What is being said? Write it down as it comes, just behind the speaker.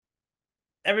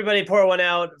Everybody pour one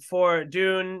out for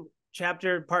Dune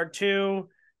chapter part two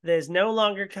that is no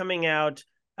longer coming out.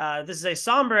 This is a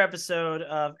somber episode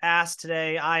of Ask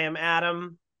Today. I am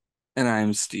Adam, And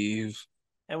I'm Steve.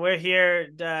 and we're here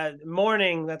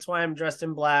morning. That's why I'm dressed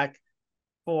in black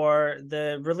for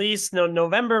the release, no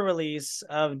November release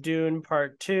of Dune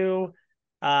Part Two.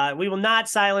 We will not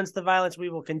silence the violence. We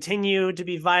will continue to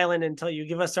be violent until you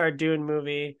give us our Dune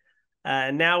movie.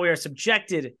 And now we are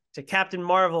subjected to Captain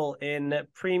Marvel in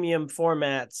premium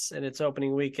formats in its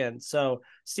opening weekend. So,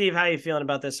 Steve, how are you feeling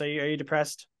about this? Are you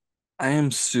depressed? I am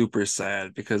super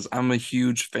sad because I'm a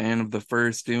huge fan of the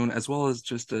first Dune, as well as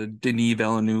just a Denis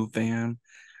Villeneuve fan.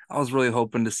 I was really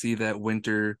hoping to see that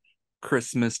winter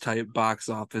Christmas type box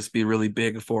office be really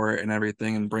big for it and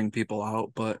everything and bring people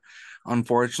out. But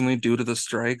unfortunately, due to the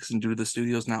strikes and due to the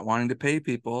studios not wanting to pay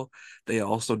people, they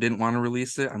also didn't want to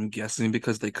release it. I'm guessing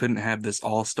because they couldn't have this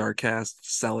all-star cast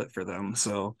sell it for them.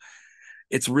 So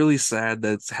it's really sad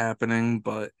that it's happening,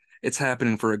 but it's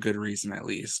happening for a good reason at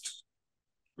least.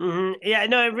 Yeah,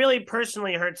 no, it really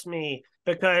personally hurts me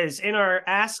because in our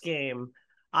ass game,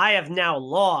 I have now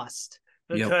lost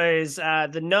Yep. because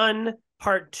the Nun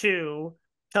Part Two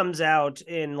comes out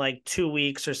in like 2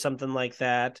 weeks or something like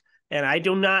that, and I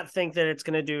do not think that it's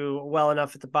going to do well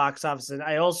enough at the box office. And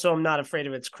I also am not afraid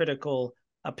of its critical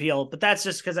appeal, but that's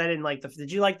just because I didn't like the.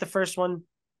 Did you like the first one?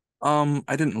 I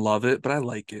didn't love it, but I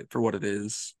like it for what it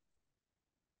is.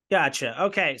 Gotcha.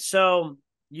 Okay, so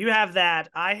you have that.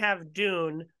 I have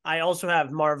Dune. I also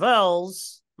have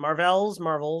Marvels,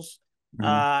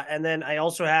 Mhm. and then I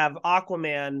also have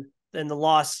Aquaman and the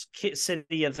Lost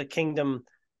City of the Kingdom,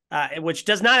 which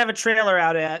does not have a trailer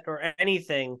out yet or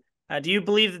anything. Do you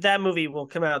believe that that movie will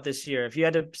come out this year? If you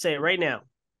had to say it right now.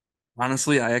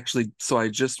 Honestly, I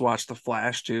just watched The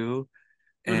Flash too,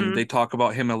 and Mm-hmm. they talk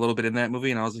about him a little bit in that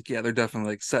movie, and I was like, yeah, they're definitely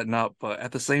like setting up. But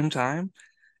at the same time,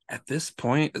 at this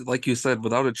point, like you said,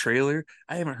 without a trailer,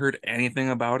 I haven't heard anything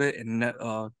about it,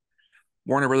 and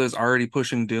Warner Brothers already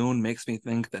pushing Dune makes me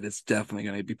think that it's definitely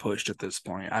going to be pushed at this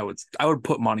point. I would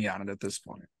put money on it at this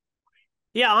point.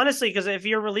 Yeah, honestly, because if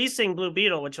you're releasing Blue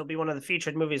Beetle, which will be one of the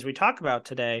featured movies we talk about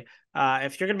today,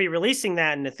 if you're going to be releasing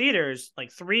that in the theaters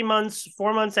like 3 months,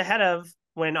 4 months ahead of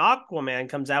when Aquaman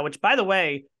comes out, which by the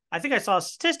way, I think I saw a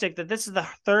statistic that this is the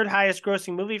third highest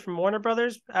grossing movie from Warner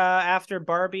Brothers after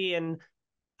Barbie and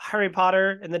Harry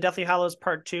Potter and the Deathly Hallows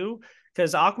Part Two,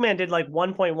 because Aquaman did like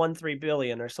 1.13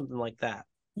 billion or something like that.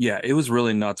 Yeah, it was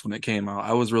really nuts when it came out.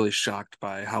 I was really shocked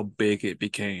by how big it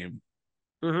became.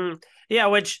 Yeah,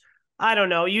 which I don't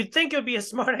know. You'd think it would be a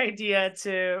smart idea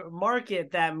to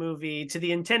market that movie to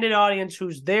the intended audience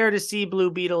who's there to see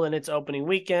Blue Beetle in its opening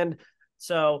weekend.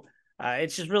 So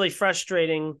it's just really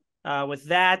frustrating with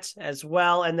that as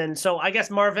well. And then, so I guess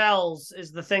Marvels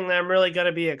is the thing that I'm really going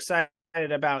to be excited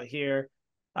about here,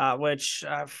 which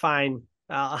fine.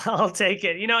 I'll take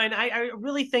it. And I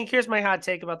really think here's my hot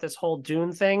take about this whole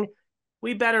Dune thing.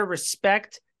 We better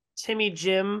respect Timmy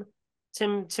Jim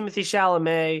Timothy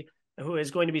Chalamet, who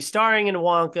is going to be starring in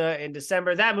Wonka in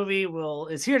December. That movie will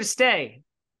is here to stay.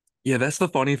 Yeah, that's the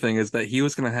funny thing is that he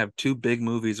was going to have two big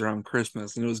movies around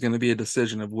Christmas, and it was going to be a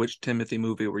decision of which Timothy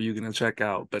movie were you going to check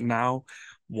out. But now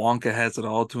Wonka has it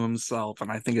all to himself,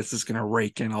 and I think it's just going to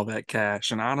rake in all that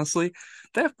cash. And honestly,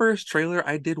 that first trailer,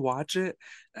 I did watch it.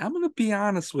 I'm going to be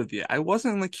honest with you. I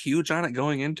wasn't like huge on it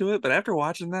going into it, but after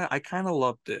watching that, I kind of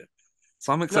loved it.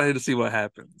 So I'm No, excited to see what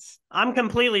happens. I'm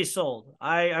completely sold.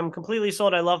 I'm completely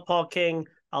sold. I love Paul King.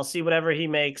 I'll see whatever he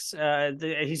makes.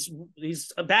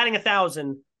 He's batting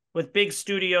 1,000 with big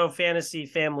studio fantasy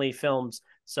family films.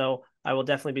 So I will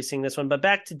definitely be seeing this one. But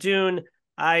back to Dune.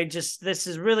 This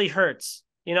is really hurts.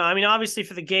 I mean, obviously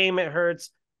for the game it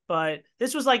hurts, but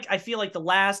this was like I feel like the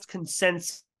last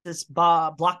consensus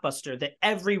blockbuster that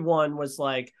everyone was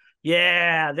like,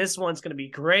 yeah, this one's gonna be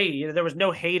great. There was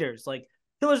no haters. Like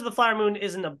Killers of the Flower Moon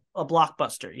isn't a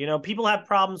blockbuster. People have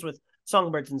problems with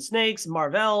Songbirds and Snakes,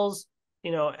 Marvels,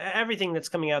 everything that's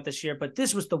coming out this year. But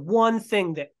this was the one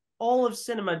thing that all of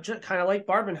cinema, kind of like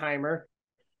Barbenheimer,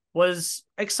 was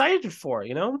excited for.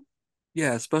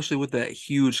 Yeah, especially with that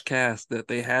huge cast that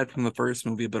they had from the first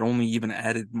movie, but only even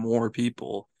added more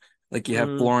people. Like you have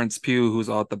Mm. Florence Pugh,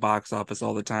 who's out at the box office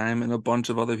all the time, and a bunch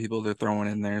of other people they're throwing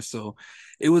in there. So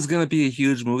it was going to be a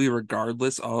huge movie,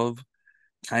 regardless of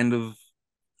kind of,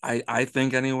 I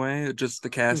think anyway, just the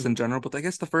cast in Mm. general. But I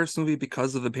guess the first movie,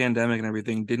 because of the pandemic and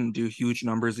everything, didn't do huge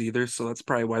numbers either. So that's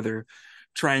probably why they're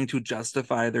trying to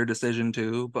justify their decision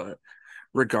too. But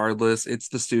regardless, it's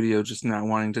the studio just not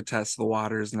wanting to test the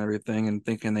waters and everything and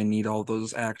thinking they need all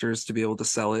those actors to be able to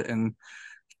sell it. And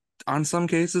on some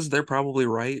cases, they're probably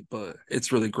right, but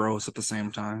it's really gross at the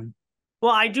same time.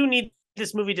 Well, I do need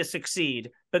this movie to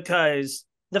succeed because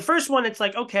the first one, it's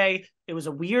like, okay, it was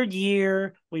a weird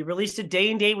year. We released a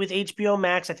day and date with HBO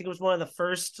Max. I think it was one of the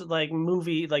first like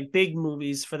big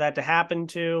movies for that to happen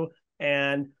to.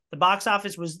 And the box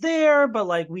office was there, but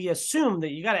like we assumed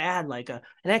that you got to add like an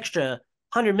extra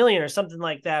 100 million or something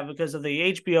like that because of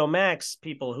the HBO Max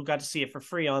people who got to see it for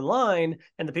free online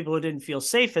and the people who didn't feel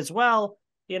safe as well,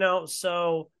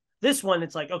 So this one,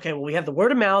 it's like, okay, well, we have the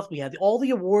word of mouth. We have all the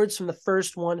awards from the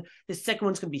first one. This second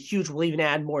one's going to be huge. We'll even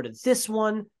add more to this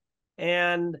one.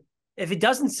 And if it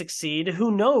doesn't succeed,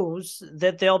 who knows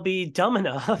that they'll be dumb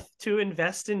enough to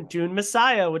invest in Dune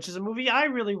Messiah, which is a movie I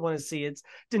really want to see. It's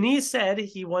Denis said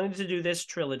he wanted to do this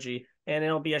trilogy, and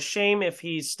it'll be a shame if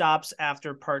he stops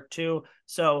after part two.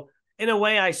 So, in a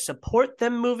way, I support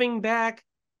them moving back,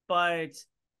 but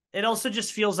it also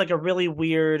just feels like a really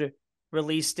weird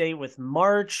release date with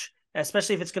March,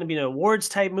 especially if it's going to be an awards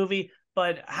type movie.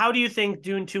 But how do you think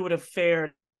Dune 2 would have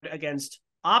fared against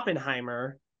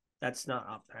Oppenheimer? That's not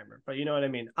Oppenheimer, but you know what I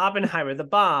mean. Oppenheimer, the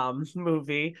bomb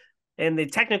movie, in the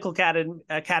technical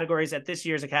categories at this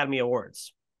year's Academy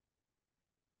Awards.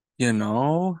 You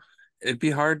know, it'd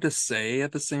be hard to say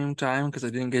at the same time because I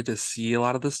didn't get to see a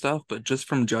lot of the stuff, but just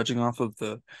from judging off of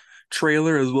the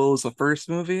trailer as well as the first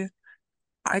movie,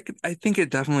 I think it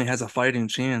definitely has a fighting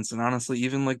chance. And honestly,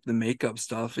 even like the makeup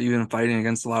stuff, even fighting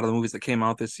against a lot of the movies that came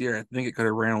out this year, I think it could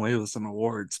have ran away with some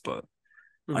awards, but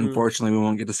Mm-hmm. unfortunately we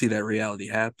won't get to see that reality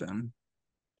happen.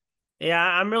 Yeah,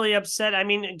 I'm really upset. I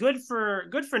mean, good for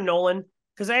Nolan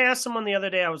because I asked someone the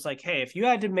other day. I was like, "Hey, if you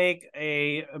had to make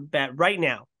a bet right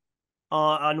now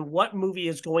on what movie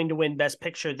is going to win Best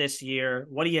Picture this year,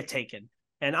 what are you taking?"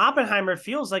 And Oppenheimer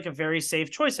feels like a very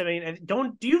safe choice. I mean,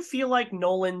 do you feel like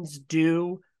Nolan's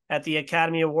due at the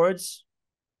Academy Awards?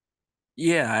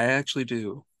 Yeah, I actually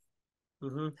do.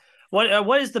 Mm-hmm.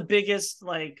 What is the biggest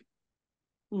like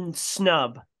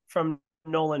snub from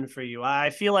Nolan for you? I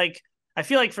feel like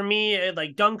for me,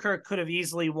 like Dunkirk could have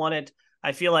easily won it.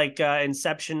 I feel like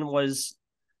Inception was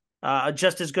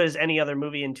just as good as any other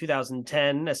movie in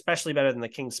 2010, especially better than The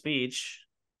King's Speech.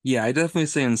 Yeah, I definitely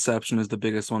say Inception is the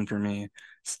biggest one for me.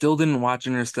 Still didn't watch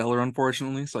Interstellar,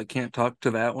 unfortunately, so I can't talk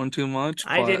to that one too much,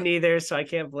 I didn't either, so I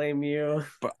can't blame you.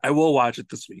 but I will watch it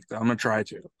this week, though. I'm gonna try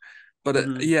to. But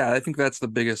Mm-hmm. yeah, I think that's the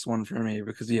biggest one for me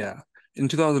because yeah, in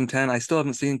 2010, I still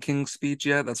haven't seen King's Speech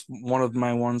yet. That's one of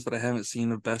my ones that I haven't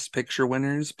seen of Best Picture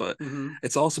winners, but Mm-hmm.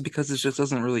 it's also because it just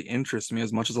doesn't really interest me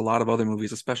as much as a lot of other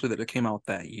movies, especially that it came out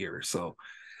that year. So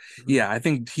Mm-hmm. yeah, I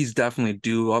think he's definitely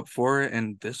due up for it,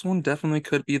 and this one definitely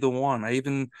could be the one.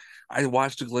 I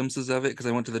watched glimpses of it because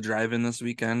I went to the drive-in this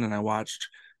weekend and I watched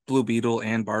Blue Beetle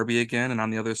and Barbie again, and on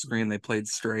the other screen they played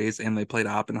Strays and they played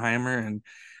Oppenheimer, and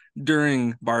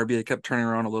during Barbie, I kept turning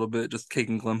around a little bit, just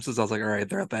taking glimpses. I was like, all right,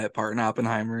 they're at that part in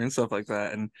Oppenheimer and stuff like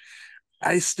that. And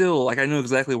I still like I knew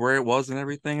exactly where it was and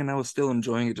everything, and I was still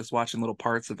enjoying it just watching little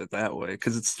parts of it that way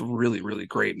because it's a really, really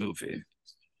great movie.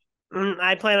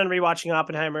 I plan on rewatching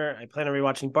Oppenheimer. I plan on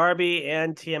rewatching Barbie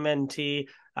and TMNT.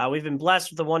 We've been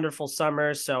blessed with a wonderful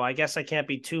summer, so I guess I can't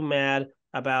be too mad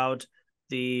about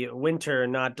the winter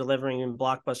not delivering in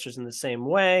blockbusters in the same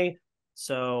way.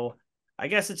 So I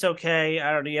guess it's okay.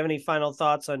 I don't know. Do you have any final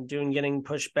thoughts on Dune getting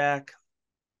pushed back?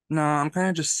 No, I'm kind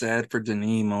of just sad for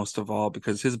Denis most of all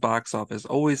because his box office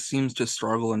always seems to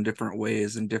struggle in different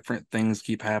ways and different things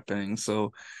keep happening.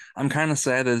 So I'm kind of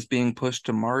sad that it's being pushed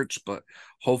to March, but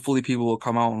hopefully people will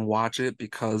come out and watch it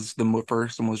because the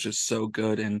first one was just so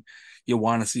good and you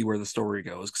want to see where the story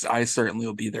goes because I certainly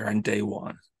will be there on day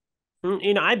one.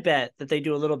 I bet that they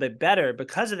do a little bit better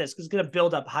because of this, because it's going to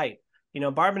build up hype.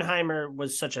 Barbenheimer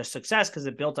was such a success because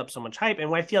it built up so much hype.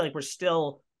 And I feel like we're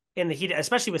still in the heat,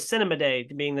 especially with Cinema Day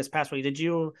being this past week. Did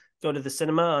you go to the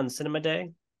cinema on Cinema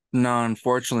Day? No,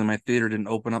 unfortunately, my theater didn't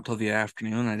open up till the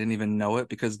afternoon. I didn't even know it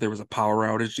because there was a power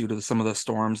outage due to some of the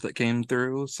storms that came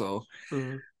through. So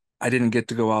Mm-hmm. I didn't get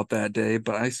to go out that day,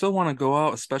 but I still want to go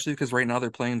out, especially because right now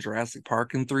they're playing Jurassic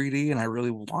Park in 3D, and I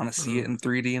really want to see it Mm-hmm. in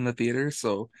 3D in the theater.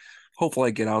 So hopefully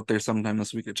I get out there sometime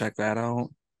this week to check that out.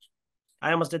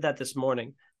 I almost did that this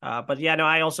morning. But yeah, no,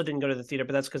 I also didn't go to the theater,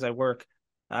 but that's because I work.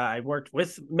 I worked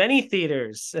with many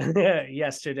theaters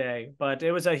yesterday, but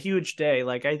it was a huge day.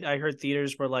 Like I heard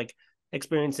theaters were like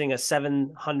experiencing a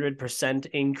 700%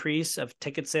 increase of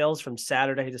ticket sales from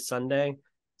Saturday to Sunday. Oh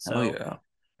So yeah.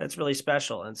 that's really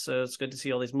special. And so it's good to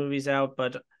see all these movies out.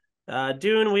 But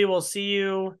Dune, we will see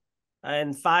you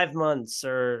in 5 months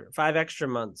or 5 extra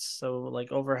months. So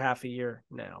like over half a year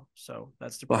now. So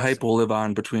that's The hype depressing. will live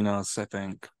on between us, I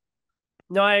think.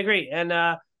 No, I agree. And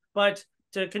but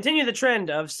to continue the trend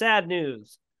of sad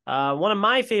news, One of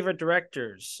my favorite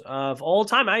directors of all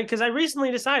time. Because I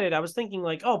recently decided I was thinking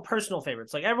like, oh, personal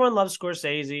favorites. Like everyone loves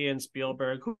Scorsese and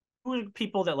Spielberg. Who are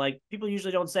people that like people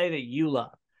usually don't say that you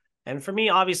love? And for me,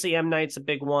 obviously M Night's a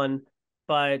big one,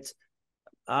 but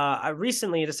I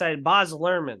recently decided Baz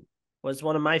Luhrmann was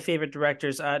one of my favorite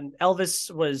directors.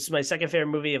 Elvis was my second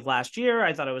favorite movie of last year.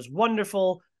 I thought it was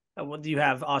wonderful. You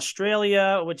have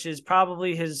Australia, which is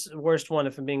probably his worst one,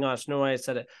 if I'm being honest. No way I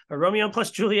said it. But Romeo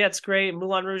plus Juliet's great.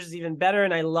 Moulin Rouge is even better,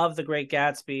 and I love The Great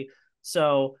Gatsby.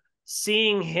 So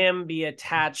seeing him be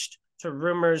attached to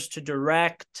rumors to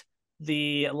direct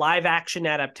the live action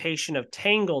adaptation of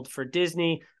Tangled for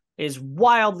Disney is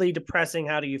wildly depressing.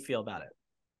 How do you feel about it?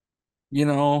 You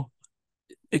know,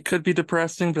 it could be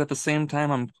depressing, but at the same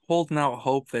time, I'm holding out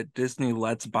hope that Disney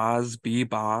lets Boz be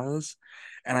Boz.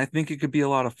 And I think it could be a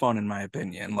lot of fun, in my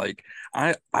opinion. Like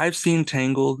I've seen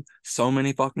Tangled so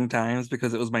many fucking times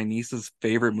because it was my niece's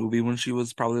favorite movie when she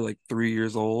was probably like 3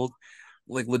 years old.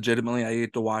 Like legitimately, I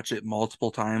had to watch it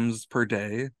multiple times per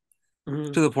day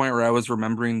Mm-hmm. to the point where I was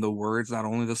remembering the words, not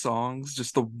only the songs,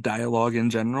 just the dialogue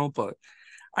in general. But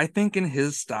I think in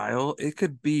his style, it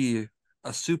could be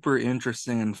a super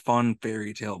interesting and fun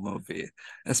fairy tale movie,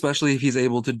 especially if he's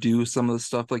able to do some of the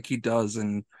stuff like he does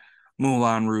in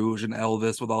Moulin Rouge and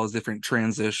Elvis with all his different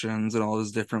transitions and all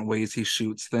his different ways he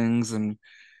shoots things. And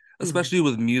Mm-hmm. especially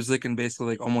with music and basically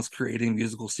like almost creating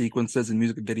musical sequences and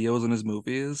music videos in his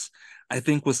movies. I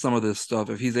think with some of this stuff,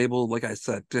 if he's able, like I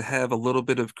said, to have a little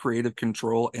bit of creative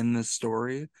control in this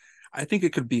story, I think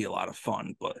it could be a lot of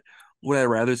fun. But would I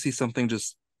rather see something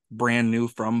just brand new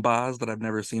from Boz that I've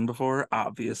never seen before?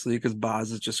 Obviously, because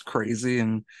Boz is just crazy.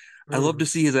 And I love to Mm-hmm.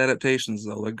 see his adaptations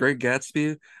though. Like Great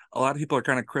Gatsby, a lot of people are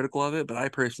kind of critical of it, but I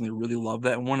personally really love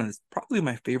that one. And it's probably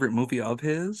my favorite movie of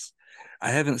his. I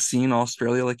haven't seen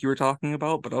Australia like you were talking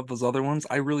about, but of those other ones,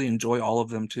 I really enjoy all of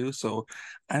them too. So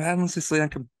I honestly say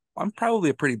I'm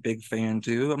probably a pretty big fan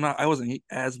too. I wasn't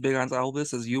as big on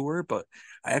Elvis as you were, but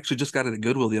I actually just got it at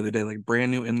Goodwill the other day, like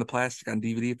brand new in the plastic on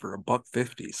DVD for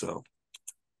 $1.50. So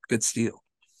good steal.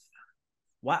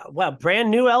 Wow, wow,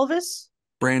 brand new Elvis?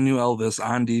 Brand new Elvis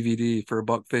on DVD for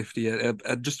 $1.50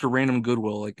 at just a random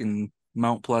Goodwill, like in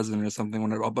Mount Pleasant or something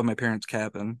when I up by my parents'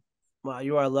 cabin. Wow,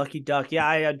 you are a lucky duck. Yeah,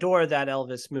 I adore that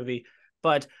Elvis movie.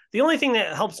 But the only thing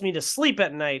that helps me to sleep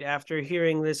at night after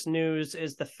hearing this news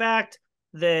is the fact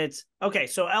that, okay,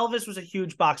 so Elvis was a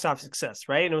huge box office success,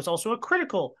 right? And it was also a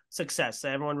critical success.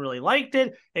 Everyone really liked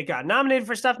it. It got nominated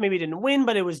for stuff, maybe it didn't win,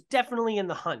 but it was definitely in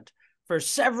the hunt for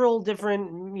several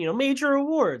different, major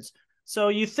awards. So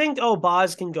you think, oh,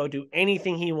 Boz can go do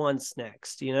anything he wants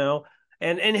next,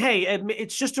 And hey,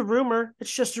 it's just a rumor.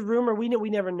 It's just a rumor. We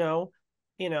never know,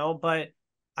 but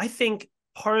I think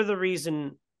part of the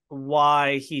reason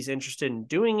why he's interested in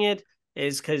doing it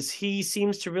is because he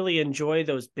seems to really enjoy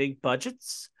those big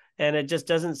budgets. And it just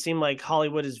doesn't seem like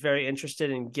Hollywood is very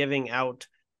interested in giving out,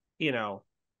 you know,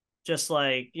 just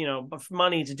like,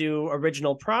 money to do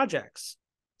original projects.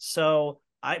 So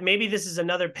maybe this is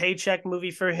another paycheck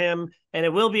movie for him, and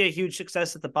it will be a huge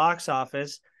success at the box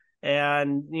office.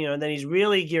 And then he's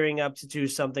really gearing up to do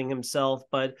something himself.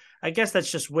 But I guess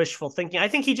that's just wishful thinking. I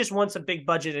think he just wants a big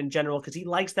budget in general because he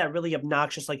likes that really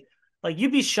obnoxious, like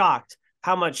you'd be shocked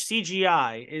how much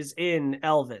CGI is in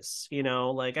Elvis.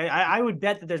 Like I would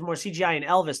bet that there's more CGI in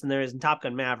Elvis than there is in Top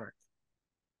Gun Maverick.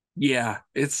 Yeah,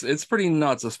 it's pretty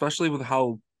nuts, especially with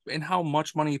how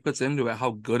much money he puts into it,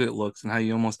 how good it looks, and how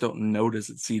you almost don't notice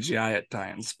it's CGI at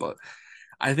times. But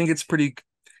I think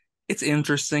it's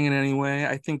interesting in any way.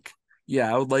 I think,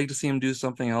 yeah, I would like to see him do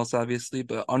something else, obviously,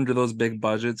 but under those big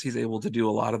budgets, he's able to do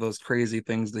a lot of those crazy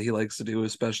things that he likes to do,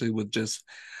 especially with just,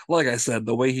 like I said,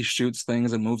 the way he shoots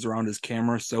things and moves around his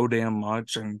camera so damn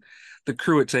much, and the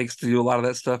crew it takes to do a lot of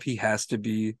that stuff. He has to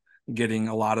be getting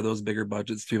a lot of those bigger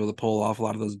budgets to be able to pull off a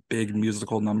lot of those big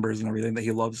musical numbers and everything that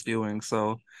he loves doing.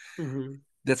 So Mm-hmm.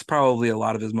 that's probably a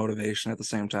lot of his motivation at the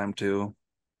same time, too.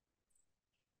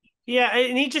 Yeah,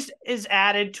 and he just is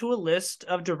added to a list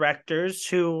of directors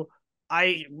who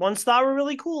I once thought were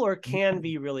really cool or can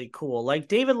be really cool, like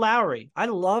David Lowery. I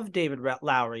love David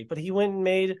Lowery, but he went and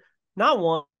made not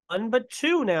one but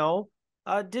two now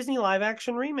Disney live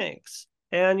action remakes.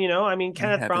 And I mean, I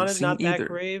Kenneth haven't Branagh's seen not that either.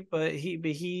 great, but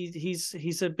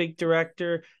he's a big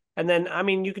director. And then I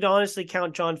mean, you could honestly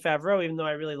count Jon Favreau, even though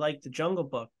I really like the Jungle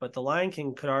Book, but The Lion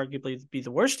King could arguably be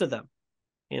the worst of them.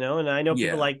 And I know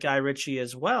people Yeah. like Guy Ritchie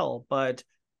as well, but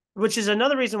which is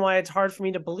another reason why it's hard for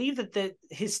me to believe that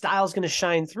his style is going to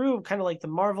shine through, kind of like the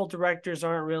Marvel directors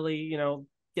aren't really,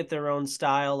 get their own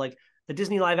style. Like the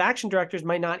Disney live action directors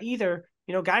might not either.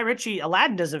 Guy Ritchie,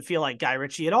 Aladdin doesn't feel like Guy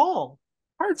Ritchie at all.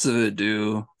 Parts of it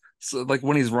do. So like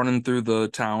when he's running through the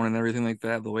town and everything like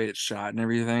that, the way it's shot and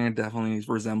everything, it definitely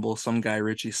resembles some Guy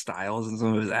Ritchie styles and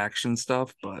some of his action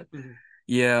stuff. But Mhm.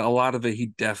 yeah, a lot of it he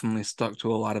definitely stuck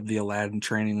to a lot of the Aladdin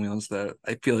training wheels that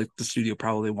I feel like the studio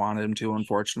probably wanted him to,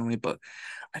 unfortunately. But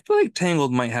I feel like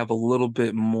Tangled might have a little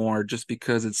bit more just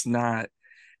because it's not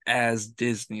as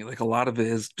Disney. Like a lot of it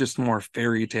is just more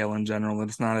fairy tale in general.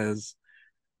 It's not as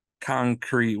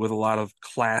concrete with a lot of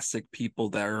classic people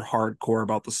that are hardcore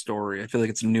about the story. I feel like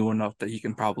it's new enough that he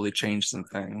can probably change some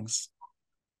things.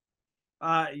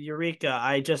 Eureka!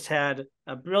 I just had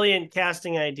a brilliant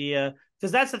casting idea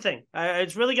because that's the thing.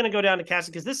 It's really going to go down to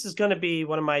casting because this is going to be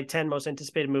one of my 10 most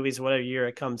anticipated movies, whatever year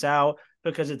it comes out,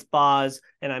 because it's Boz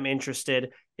and I'm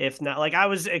interested. If not, like I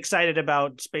was excited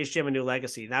about Space Jam: A New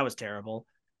Legacy. That was terrible.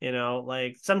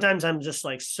 Like sometimes I'm just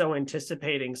like so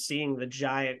anticipating seeing the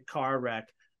giant car wreck.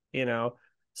 You know,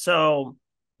 so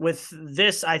with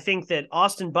this, I think that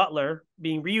Austin Butler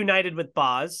being reunited with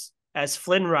Boz as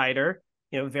Flynn Rider,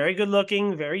 very good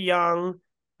looking, very young.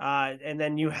 And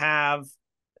then you have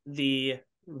the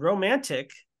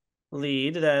romantic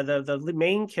lead, the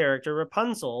main character,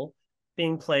 Rapunzel,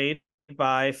 being played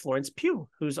by Florence Pugh,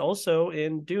 who's also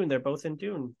in Dune. They're both in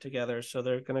Dune together. So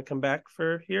they're going to come back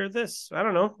for Hear This. I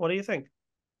don't know. What do you think?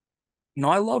 No,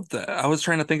 I love that. I was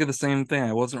trying to think of the same thing.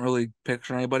 I wasn't really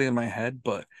picturing anybody in my head,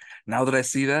 but now that I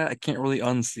see that, I can't really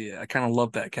unsee it. I kind of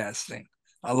love that casting.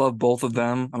 I love both of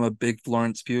them. I'm a big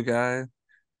Florence Pugh guy.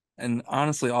 And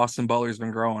honestly, Austin Butler's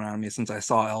been growing on me since I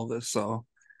saw Elvis. So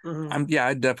Mm-hmm. yeah,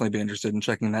 I'd definitely be interested in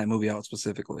checking that movie out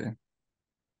specifically.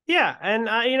 Yeah, and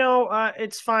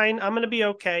it's fine. I'm gonna be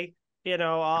okay.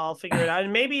 I'll figure it out.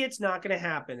 And maybe it's not gonna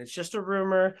happen. It's just a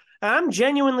rumor. I'm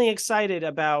genuinely excited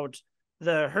about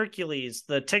the Hercules,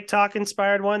 the TikTok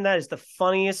inspired one. That is the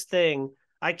funniest thing.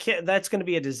 I can't. That's gonna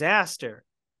be a disaster.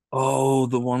 Oh,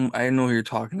 the one I know who you're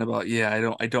talking about.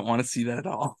 Yeah, I don't want to see that at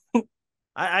all.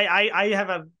 I have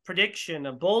a prediction,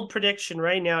 a bold prediction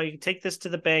right now. You can take this to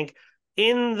the bank.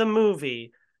 In the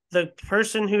movie, the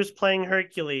person who's playing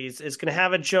Hercules is going to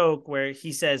have a joke where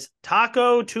he says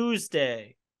Taco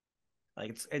Tuesday.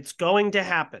 Like it's going to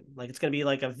happen. Like it's going to be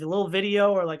like a little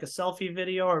video or like a selfie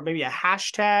video or maybe a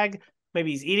hashtag.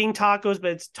 Maybe he's eating tacos,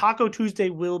 but it's Taco Tuesday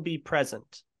will be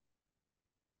present.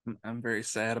 I'm very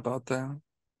sad about that.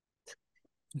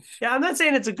 Yeah, I'm not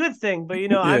saying it's a good thing, but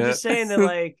I'm Yeah. just saying that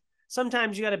like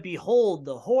sometimes you got to behold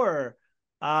the horror.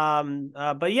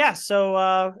 But yeah,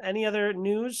 so any other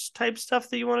news type stuff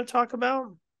that you want to talk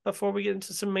about before we get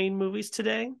into some main movies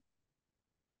today?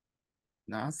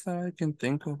 Not that I can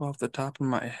think of off the top of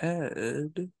my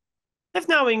head. If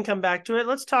not, we can come back to it.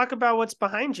 Let's talk about what's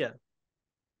behind you.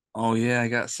 Oh yeah, I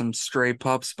got some stray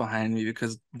pups behind me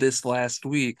because this last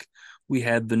week we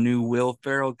had the new Will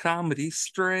Ferrell comedy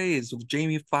Strays with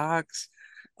Jamie Foxx.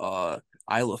 Uh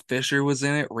Isla Fisher was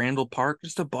in it, Randall Park,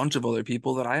 just a bunch of other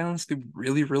people that I honestly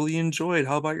really, really enjoyed.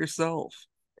 How about yourself?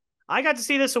 I got to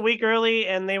see this a week early,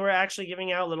 and they were actually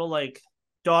giving out little like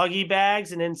doggy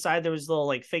bags, and inside there was little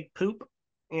like fake poop,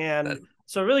 That, and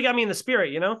so it really got me in the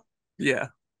spirit. yeah.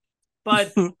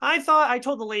 But I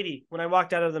told the lady when I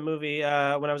walked out of the movie, when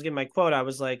I was getting my quote, I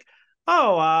was like,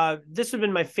 "Oh, this would have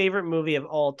been my favorite movie of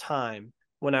all time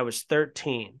when I was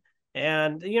 13."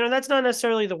 And that's not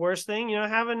necessarily the worst thing.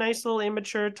 Have a nice little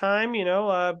immature time.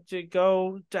 To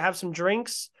go to have some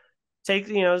drinks, take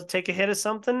a hit of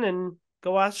something, and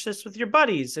go watch this with your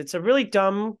buddies. It's a really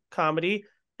dumb comedy.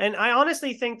 And I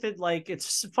honestly think that like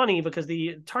it's funny because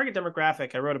the target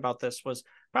demographic I wrote about this was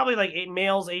probably like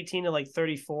males 18 to like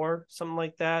 34, something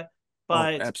like that. Oh,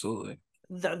 But absolutely.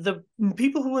 the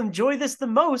people who enjoy this the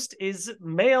most is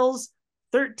males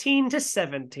 13 to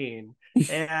 17.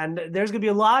 And there's going to be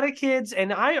a lot of kids.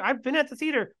 And I've been at the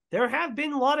theater. There have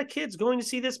been a lot of kids going to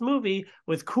see this movie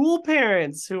with cool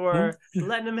parents who are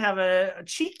letting them have a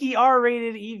cheeky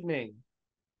R-rated evening.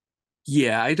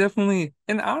 Yeah, I definitely,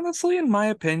 and honestly, in my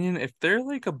opinion, if they're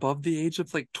like above the age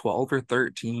of like 12 or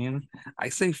 13, I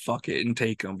say fuck it and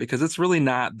take them because it's really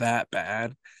not that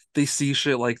bad. They see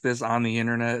shit like this on the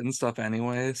internet and stuff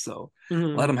anyway, so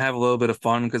let them Mm-hmm. have a little bit of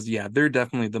fun because, yeah, they're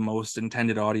definitely the most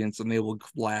intended audience and they will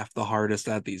laugh the hardest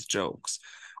at these jokes.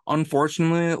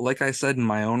 Unfortunately, like I said in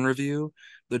my own review,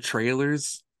 the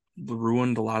trailers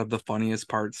ruined a lot of the funniest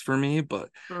parts for me, but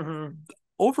Mm-hmm.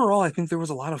 overall, I think there was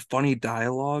a lot of funny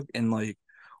dialogue and like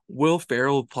Will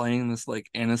Ferrell playing this like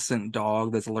innocent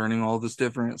dog that's learning all this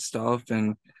different stuff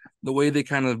and the way they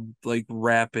kind of like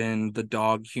wrap in the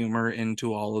dog humor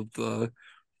into all of the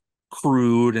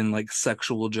crude and like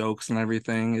sexual jokes and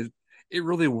everything. It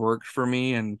really worked for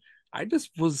me and I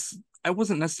just was I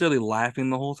wasn't necessarily laughing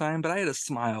the whole time, but I had a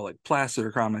smile like plastered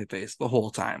across my face the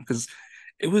whole time because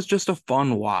It was just a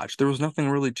fun watch. There was nothing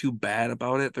really too bad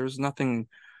about it. There was nothing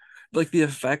like the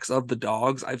effects of the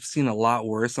dogs. I've seen a lot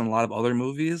worse in a lot of other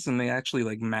movies, and they actually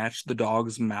like matched the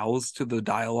dogs' mouths to the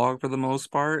dialogue for the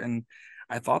most part. And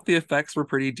I thought the effects were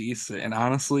pretty decent. And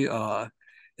honestly,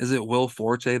 is it Will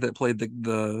Forte that played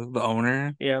the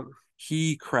owner? Yeah.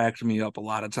 He cracked me up a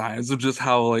lot of times of just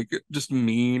how like just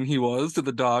mean he was to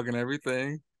the dog and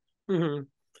everything. Hmm.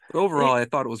 But overall, I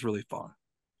thought it was really fun.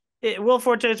 Will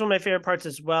Forte is one of my favorite parts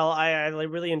as well. I like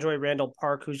really enjoy Randall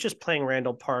Park, who's just playing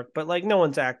Randall Park, but like no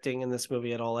one's acting in this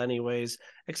movie at all, anyways.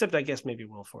 Except I guess maybe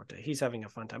Will Forte. He's having a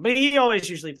fun time, but he always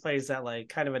usually plays that like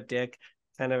kind of a dick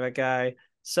kind of a guy.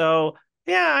 So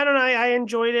yeah, I don't know. I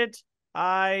enjoyed it.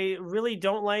 I really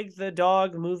don't like the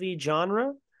dog movie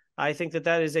genre. I think that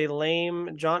that is a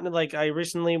lame genre. Like I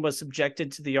recently was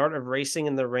subjected to the art of racing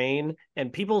in the rain,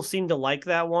 and people seem to like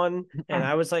that one. And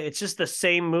I was like, it's just the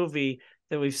same movie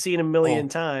that we've seen a Oh, million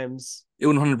times. it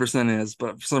 100% is,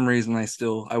 but for some reason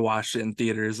I watched it in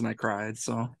theaters and I cried.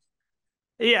 So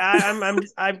Yeah,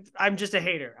 I'm just a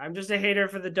hater. I'm just a hater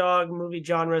for the dog movie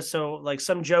genre. So like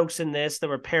some jokes in this that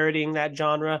were parodying that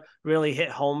genre really hit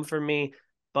home for me.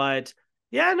 But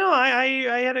yeah, no,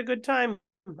 I had a good time.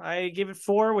 I gave it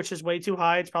 4, which is way too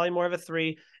high. It's probably more of a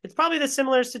 3. It's probably the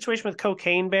similar situation with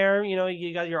Cocaine Bear. You know,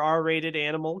 you got your R-rated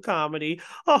animal comedy.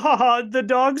 Oh, the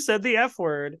dog said the F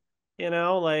word. You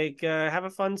know, like have a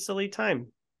fun, silly time.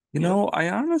 you You know. know, I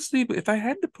honestly, if I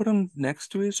had to put them next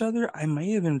to each other, I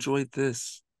may have enjoyed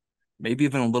this maybe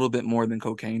even a little bit more than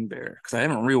Cocaine Bear because I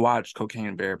haven't rewatched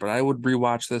Cocaine Bear, but I would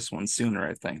rewatch this one sooner,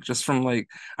 I think. Just from like,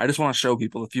 I just want to show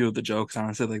people a few of the jokes.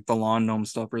 Honestly, like the lawn gnome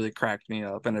stuff really cracked me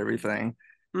up and everything.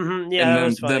 Yeah, And that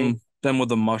was funny. them with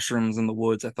the mushrooms in the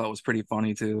woods, I thought was pretty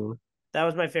funny too. That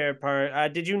was my favorite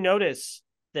part. Did you notice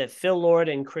that Phil Lord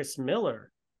and Chris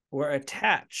Miller were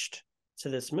attached to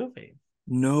this movie?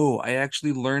 No, I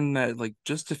actually learned that like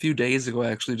just a few days ago,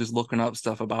 actually just looking up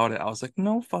stuff about it. I was like,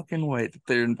 no fucking way that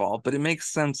they're involved. But it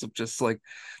makes sense of just like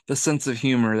the sense of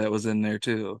humor that was in there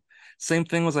too. Same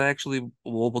thing was I actually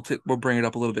we'll bring it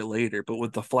up a little bit later, but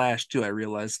with the Flash too, I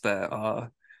realized that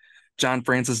John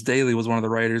Francis Daly was one of the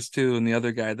writers too, and the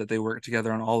other guy that they worked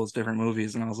together on all those different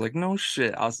movies. And I was like, no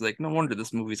shit. I was like, no wonder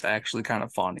this movie's actually kind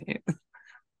of funny.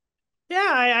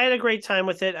 Yeah, I had a great time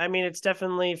with it. I mean, it's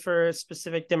definitely for a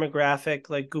specific demographic,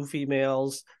 like goofy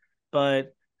males.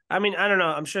 But I mean, I don't know.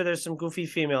 I'm sure there's some goofy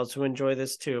females who enjoy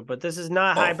this too. But this is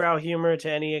not Oh, highbrow humor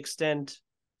to any extent.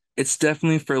 it's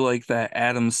definitely for like that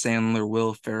Adam Sandler,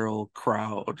 Will Ferrell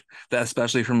crowd, that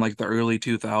especially from like the early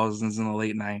 2000s and the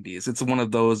late 90s. It's one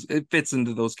of those, it fits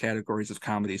into those categories of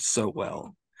comedy so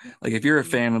well. Like if you're a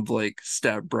fan of like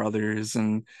Step Brothers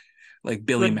and like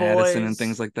Billy Good Madison and boys.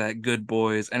 things like that, Good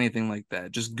Boys, anything like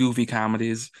that, just goofy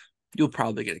comedies, you'll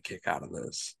probably get a kick out of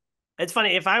this. It's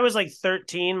funny. If I was like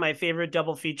 13, my favorite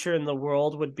double feature in the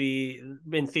world would be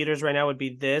in theaters right now would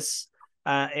be this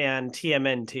and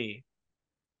TMNT.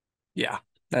 Yeah.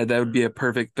 That would be a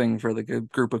perfect thing for like a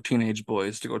group of teenage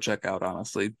boys to go check out,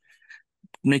 honestly.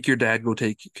 Make your dad go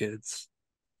take you kids.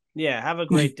 Yeah, have a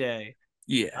great day.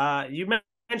 Yeah. You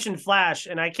mentioned Flash,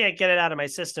 and I can't get it out of my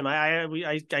system.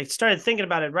 I started thinking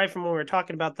about it right from when we were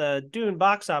talking about the Dune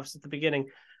box office at the beginning.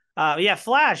 Yeah,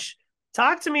 Flash.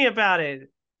 Talk to me about it.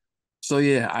 So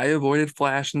yeah, I avoided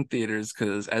Flash in theaters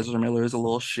because Ezra Miller is a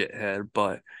little shithead,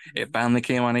 but it finally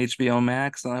came on HBO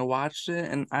Max and I watched it,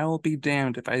 and I will be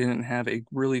damned if I didn't have a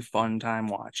really fun time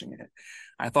watching it.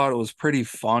 I thought it was pretty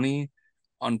funny.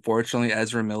 Unfortunately,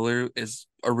 Ezra Miller is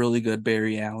a really good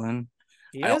Barry Allen.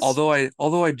 Yes. Although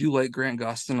I do like Grant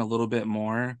Gustin a little bit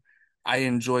more, I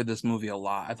enjoyed this movie a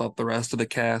lot. I thought the rest of the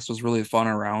cast was really fun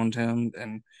around him,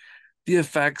 and the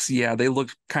effects, yeah, they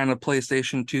looked kind of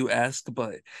PlayStation 2-esque,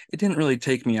 but it didn't really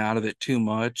take me out of it too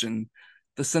much. And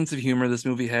the sense of humor this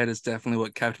movie had is definitely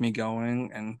what kept me going.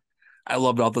 And I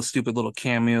loved all the stupid little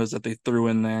cameos that they threw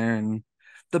in there. And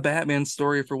the Batman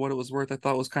story, for what it was worth, I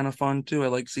thought was kind of fun too. I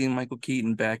like seeing Michael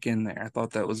Keaton back in there. I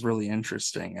thought that was really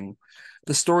interesting. And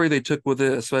the story they took with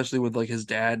it, especially with like his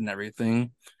dad and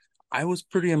everything, I was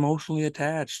pretty emotionally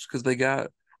attached because they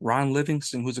got Ron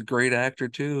Livingston, who's a great actor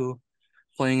too,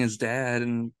 playing his dad.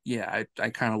 And yeah, I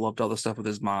kind of loved all the stuff with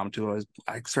his mom too.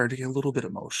 I started to get a little bit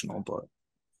emotional, but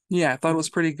yeah, I thought it was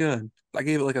pretty good. I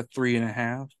gave it like a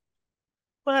 3.5.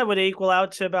 Well, that would equal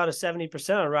out to about a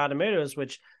 70% on Rotten Tomatoes,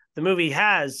 which the movie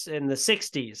has in the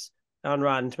 60s on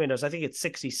Rotten Tomatoes. I think it's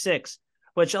 66,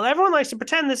 which everyone likes to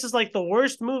pretend this is like the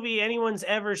worst movie anyone's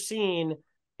ever seen,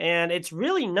 and it's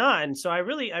really not. And so I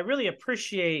really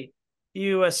appreciate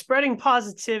you spreading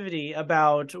positivity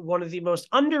about one of the most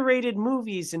underrated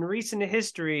movies in recent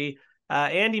history.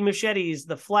 Andy Muschietti's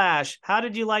The Flash. How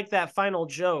did you like that final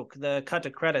joke? The cut to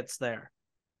credits there.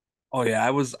 Oh yeah,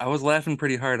 I was laughing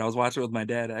pretty hard. I was watching it with my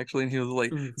dad actually, and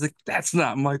Mm. he's like, that's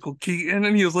not Michael Keaton,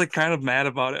 and he was like kind of mad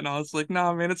about it, and I was like,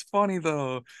 nah, man, it's funny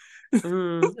though.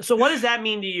 So what does that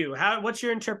mean to you? What's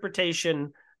your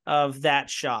interpretation of that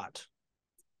shot?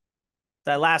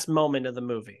 That last moment of the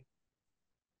movie?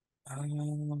 I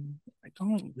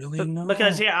don't really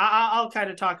Because know. yeah, I'll kind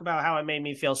of talk about how it made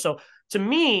me feel. So to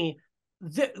me,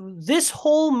 this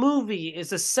whole movie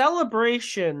is a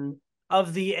celebration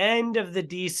of the end of the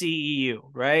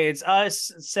DCEU, right? It's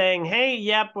us saying, "Hey,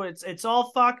 yep, it's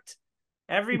all fucked.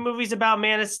 Every movie's about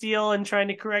Man of Steel and trying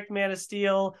to correct Man of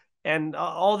Steel, and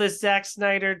all this Zack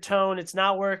Snyder tone. It's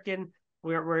not working.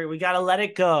 We got to let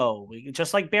it go. We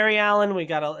just like Barry Allen, we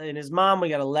got to and his mom, we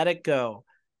got to let it go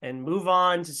and move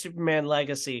on to Superman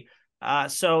Legacy."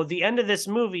 So the end of this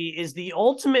movie is the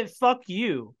ultimate fuck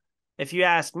you, if you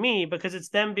ask me, because it's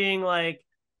them being like,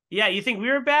 "Yeah, you think we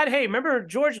were bad? Hey, remember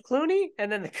George Clooney?"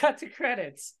 And then the cut to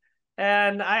credits.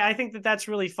 And I think that that's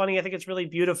really funny. I think it's really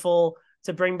beautiful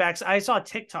to bring back. I saw a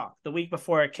TikTok the week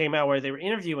before it came out where they were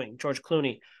interviewing George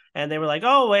Clooney, and they were like,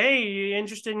 "Oh, hey, you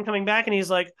interested in coming back?" And he's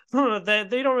like,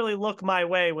 "They don't really look my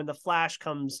way when the Flash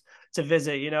comes to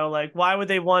visit. Like why would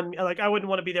they want? Like I wouldn't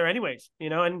want to be there anyways.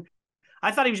 And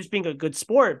I thought he was just being a good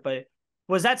sport, but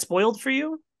was that spoiled for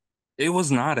you? It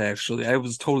was not actually. I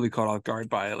was totally caught off guard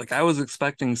by it. Like I was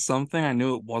expecting something. I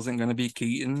knew it wasn't going to be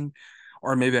Keaton,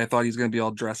 or maybe I thought he's going to be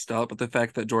all dressed up. But the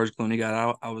fact that George Clooney got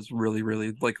out, I was really,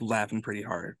 really like laughing pretty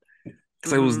hard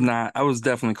because I was Mm-hmm. not. I was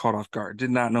definitely caught off guard.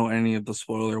 Did not know any of the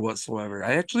spoiler whatsoever.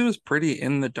 I actually was pretty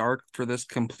in the dark for this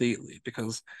completely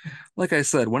because, like I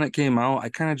said, when it came out, I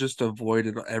kind of just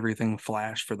avoided everything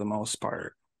Flash for the most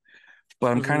part.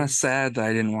 But I'm kind of Mm-hmm. sad that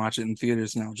I didn't watch it in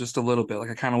theaters now, just a little bit.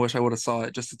 Like I kind of wish I would have saw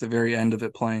it just at the very end of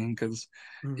it playing because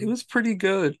it Mm-hmm. was pretty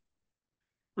good.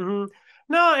 Mm-hmm.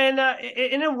 No, and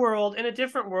in a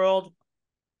different world,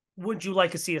 would you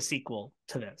like to see a sequel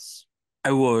to this?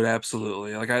 I would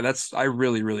absolutely. I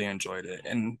really really enjoyed it.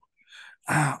 And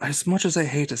as much as I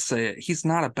hate to say it, he's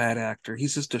not a bad actor.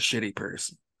 He's just a shitty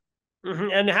person. Mm-hmm.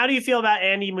 And how do you feel about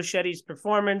Andy Muschietti's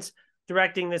performance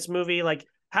directing this movie? Like,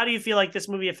 how do you feel like this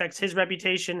movie affects his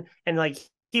reputation? And like,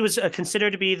 he was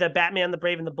considered to be the Batman, the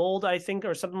Brave and the Bold, I think,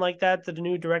 or something like that. The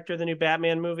new director of the new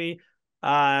Batman movie.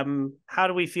 How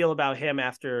do we feel about him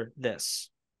after this?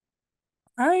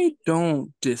 I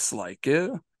don't dislike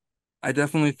it. I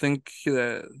definitely think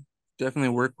that definitely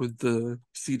work with the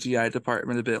CGI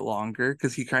department a bit longer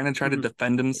because he kind of tried to Mm-hmm.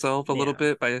 defend himself a little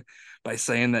Yeah. bit by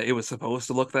saying that it was supposed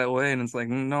to look that way, and it's like,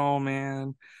 no,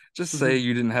 man, just say Mm-hmm.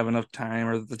 you didn't have enough time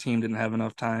or that the team didn't have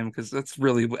enough time because that's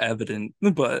really evident.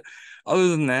 But other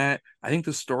than that, I think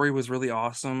the story was really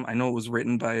awesome. I know it was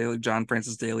written by like John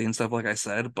Francis Daley and stuff, like I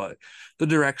said, but the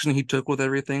direction he took with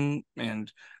everything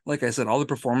and like I said, all the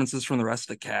performances from the rest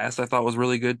of the cast I thought was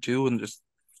really good too, and just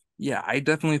yeah, I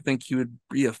definitely think he would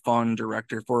be a fun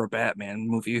director for a Batman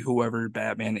movie. Whoever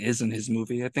Batman is in his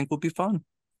movie, I think will be fun.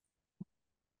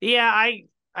 Yeah,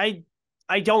 I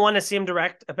I don't want to see him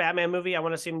direct a Batman movie. I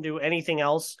want to see him do anything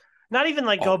else. Not even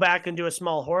like Oh, go back and do a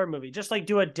small horror movie. Just like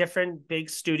do a different big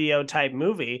studio type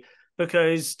movie.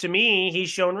 Because to me, he's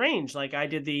shown range. Like I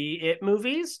did the It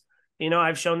movies.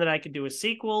 I've shown that I could do a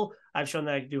sequel. I've shown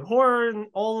that I could do horror and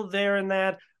all of there and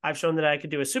that. I've shown that I could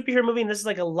do a superhero movie, and this is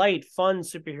like a light, fun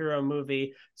superhero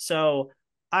movie. So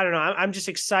I don't know. I'm just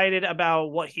excited about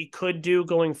what he could do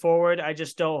going forward. I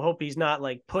just don't hope he's not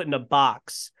like put in a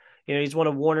box. He's one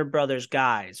of Warner Brothers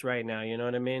guys right now. You know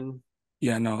what I mean?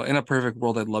 yeah, no. In a perfect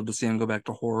world, I'd love to see him go back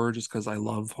to horror just because I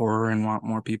love horror and want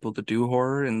more people to do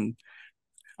horror. And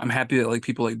I'm happy that like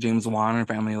people like James Wan and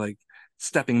family like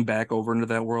stepping back over into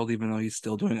that world, even though he's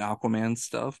still doing Aquaman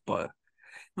stuff. But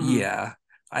Mm-hmm. yeah,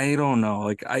 I don't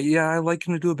know. I like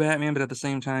him to do a Batman, but at the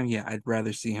same time, yeah, I'd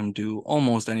rather see him do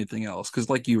almost anything else. Because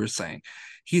like you were saying,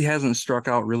 he hasn't struck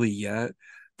out really yet.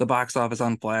 The box office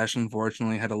on Flash,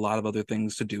 unfortunately, had a lot of other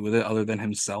things to do with it other than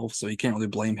himself, so you can't really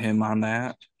blame him on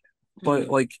that. But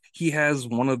Mm-hmm. like he has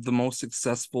one of the most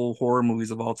successful horror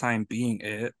movies of all time being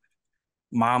It.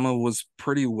 Mama was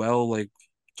pretty well like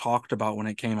talked about when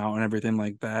it came out and everything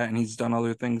like that. And he's done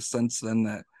other things since then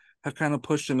that have kind of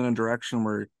pushed him in a direction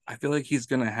where I feel like he's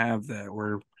gonna have that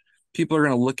where people are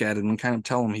gonna look at it and kind of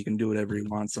tell him he can do whatever he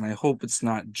wants. And I hope it's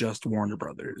not just Warner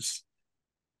Brothers.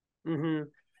 Mm-hmm.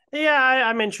 Yeah,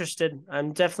 I'm interested.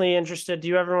 I'm definitely interested. Do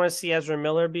you ever want to see Ezra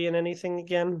Miller be in anything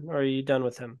again, or are you done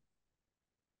with him?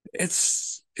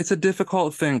 It's a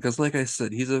difficult thing because like I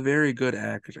said, he's a very good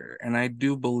actor, and I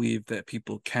do believe that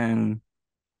people can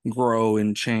grow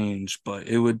and change, but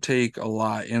it would take a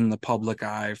lot in the public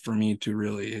eye for me to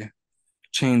really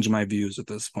change my views at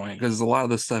this point because a lot of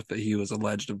the stuff that he was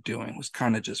alleged of doing was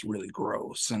kind of just really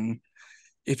gross. And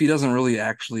if he doesn't really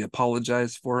actually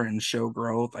apologize for it and show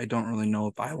growth, I don't really know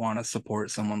if I want to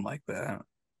support someone like that.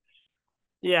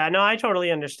 Yeah, no, I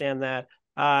totally understand that.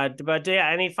 But yeah,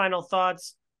 any final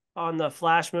thoughts on the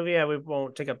Flash movie? We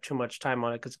won't take up too much time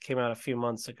on it because it came out a few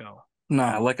months ago.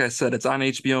 Nah, like I said, it's on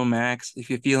HBO Max. If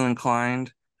you feel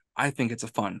inclined, I think it's a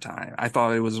fun time. I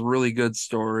thought it was a really good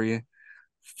story.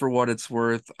 For what it's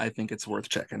worth, I think it's worth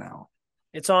checking out.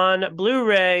 It's on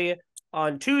Blu-ray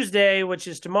on Tuesday, which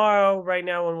is tomorrow. Right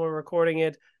now, when we're recording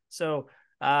it, so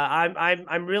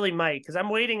I'm really might because I'm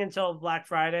waiting until Black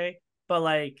Friday. But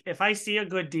like, if I see a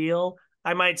good deal,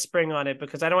 I might spring on it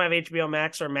because I don't have HBO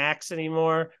Max or Max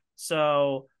anymore.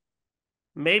 So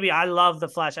maybe I love the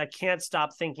Flash. I can't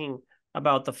stop thinking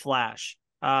about the Flash.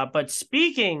 But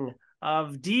speaking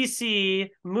of DC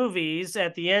movies,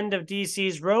 at the end of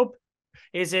DC's rope,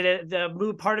 is it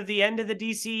the part of the end of the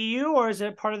DCU, or is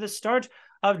it part of the start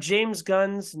of James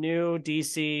Gunn's new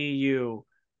DCU?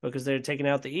 Because they're taking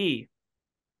out the E.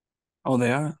 Oh,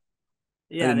 they are? I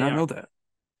Yeah, did they not know are. that.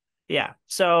 Yeah.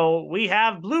 So we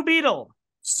have Blue Beetle.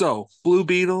 So, Blue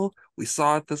Beetle, we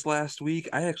saw it this last week.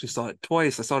 I actually saw it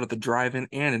twice. I saw it at the drive-in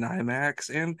and in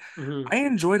IMAX, and Mm-hmm. I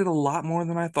enjoyed it a lot more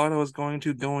than I thought I was going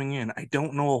to going in. I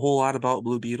don't know a whole lot about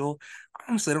Blue Beetle.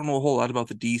 Honestly, I don't know a whole lot about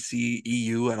the DC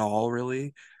EU at all, really.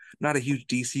 I'm not a huge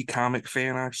DC comic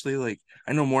fan, actually. Like,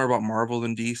 I know more about Marvel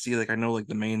than DC. Like, I know like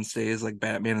the mainstays like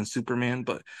Batman and Superman,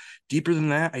 but deeper than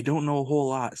that, I don't know a whole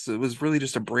lot. So it was really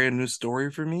just a brand new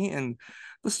story for me, and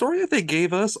the story that they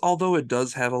gave us, although it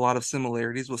does have a lot of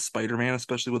similarities with Spider-Man,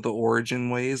 especially with the origin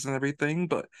ways and everything,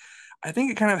 but I think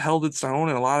it kind of held its own,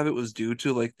 and a lot of it was due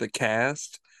to like the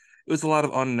cast. It was a lot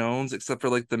of unknowns, except for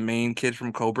like the main kid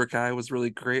from Cobra Kai was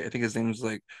really great. I think his name was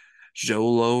like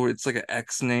Jolo. It's like an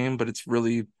X name, but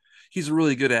he's a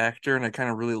really good actor, and I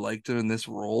kind of really liked him in this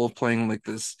role of playing like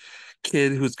this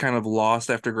kid who's kind of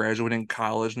lost after graduating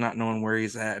college, not knowing where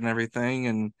he's at and everything,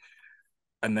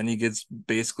 and then he gets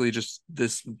basically just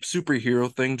this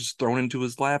superhero thing just thrown into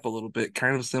his lap a little bit,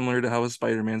 kind of similar to how a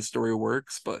Spider-Man story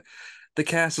works. But the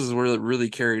cast is where it really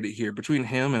carried it here. Between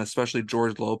him and especially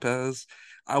George Lopez,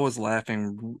 I was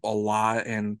laughing a lot,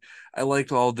 and I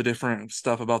liked all the different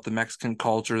stuff about the Mexican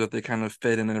culture that they kind of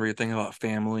fit in and everything about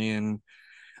family. And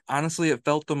honestly, it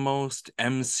felt the most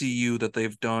MCU that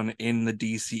they've done in the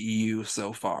DCEU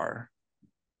so far.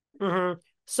 Mm-hmm.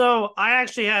 So I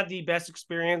actually had the best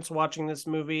experience watching this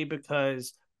movie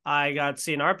because I got to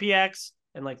see an RPX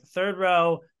in like the third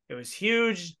row. It was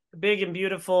huge, big, and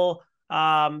beautiful.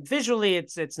 Visually,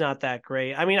 it's not that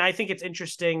great. I mean, I think it's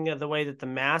interesting the way that the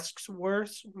masks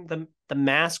works. The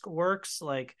mask works,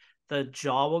 like the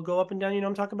jaw will go up and down. You know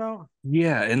what I'm talking about?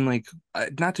 Yeah, and like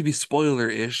not to be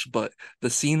spoiler-ish, but the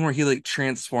scene where he like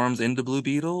transforms into Blue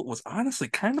Beetle was honestly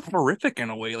kind of horrific in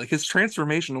a way. Like his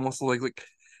transformation almost like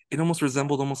it almost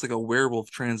resembled almost like a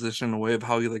werewolf transition in a way of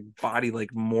how he like body like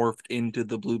morphed into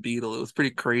the Blue Beetle. It was pretty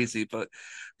crazy, but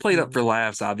played up for Mhm.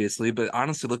 laughs, obviously, but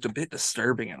honestly looked a bit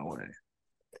disturbing in a way.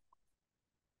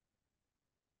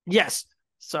 Yes.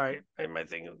 Sorry, my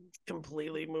thing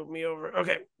completely moved me over.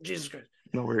 Okay, Jesus Christ.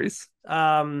 No worries.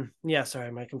 Yeah,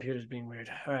 sorry, my computer's being weird.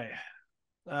 All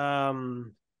right.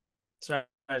 Um, sorry,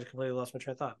 I completely lost my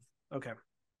train of thought. Okay.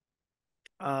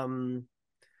 Um,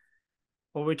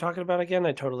 what were we talking about again?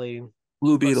 I totally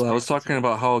Blue put Beetle, I was space talking into.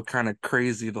 about how kind of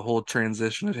crazy the whole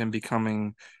transition of him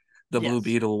becoming the Blue Yes.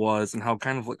 Beetle was and how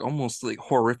kind of like almost like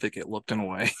horrific it looked in a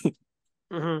way.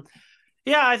 Mm-hmm.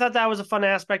 Yeah, I thought that was a fun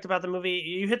aspect about the movie.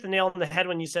 You hit the nail on the head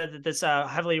when you said that this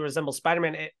heavily resembles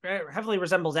Spider-Man. It heavily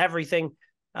resembles everything.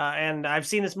 And I've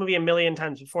seen this movie a million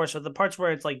times before. So the parts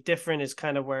where it's like different is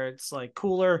kind of where it's like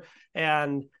cooler.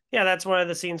 And yeah, that's one of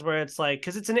the scenes where it's like,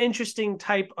 because it's an interesting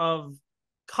type of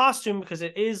costume because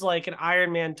it is like an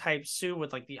Iron Man type suit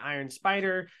with like the Iron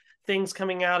Spider things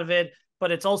coming out of it.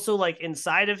 But it's also like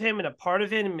inside of him and a part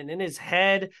of him and in his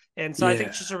head. And so I think Yeah.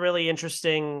 it's just a really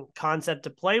interesting concept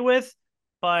to play with.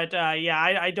 But yeah,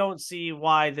 I don't see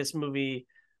why this movie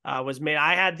was made.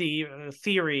 I had the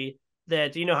theory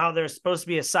that you know how there's supposed to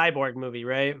be a cyborg movie,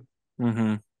 right?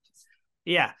 Hmm.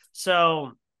 Yeah.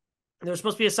 So there was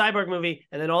supposed to be a cyborg movie,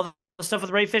 and then all the stuff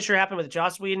with Ray Fisher happened with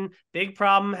Joss Whedon. Big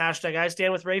problem. Hashtag I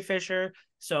stand with Ray Fisher.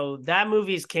 So that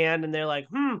movie's canned, and they're like,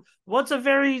 what's a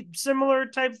very similar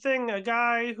type thing? A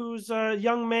guy who's a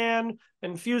young man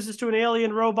and fuses to an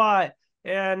alien robot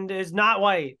and is not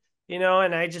white. You know,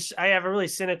 and I have a really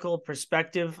cynical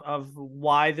perspective of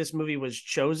why this movie was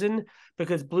chosen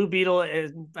because Blue Beetle,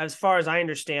 is, as far as I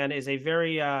understand, is a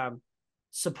very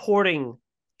supporting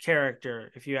character,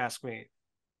 if you ask me.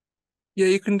 Yeah,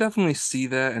 you can definitely see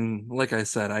that. And like I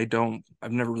said,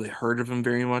 I've never really heard of him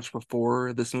very much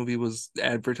before this movie was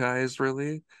advertised,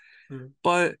 really. Mm.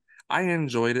 But I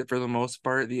enjoyed it for the most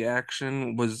part. The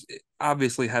action was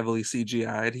obviously heavily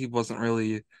CGI'd. He wasn't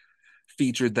really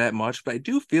featured that much, but I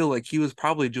do feel like he was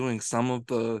probably doing some of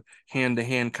the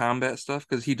hand-to-hand combat stuff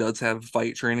because he does have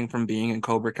fight training from being in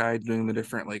Cobra Kai, doing the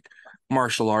different like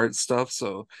martial arts stuff.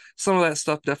 So some of that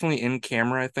stuff definitely in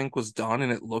camera, I think, was done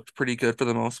and it looked pretty good for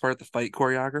the most part, the fight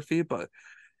choreography, but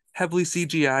heavily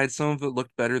CGI'd. Some of it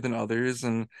looked better than others,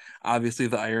 and obviously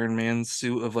the Iron Man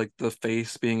suit of like the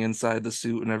face being inside the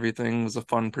suit and everything was a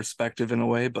fun perspective in a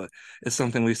way, but it's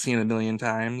something we've seen a million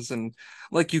times. And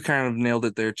like you kind of nailed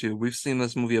it there too. We've seen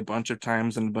this movie a bunch of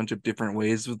times in a bunch of different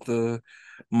ways with the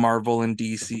Marvel and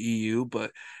DCEU,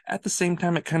 but at the same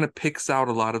time, it kind of picks out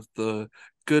a lot of the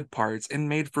good parts and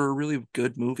made for a really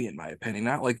good movie in my opinion.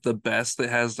 Not like the best it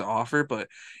has to offer, but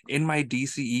in my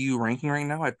DCEU ranking right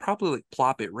now, I'd probably like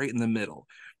plop it right in the middle.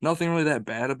 Nothing really that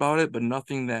bad about it, but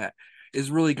nothing that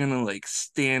is really gonna like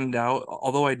stand out.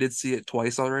 Although I did see it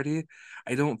twice already,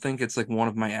 I don't think it's like one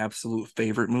of my absolute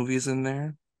favorite movies in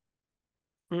there.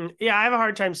 Yeah, I have a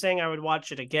hard time saying I would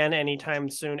watch it again anytime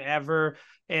soon ever.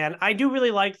 And I do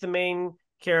really like the main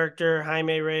character,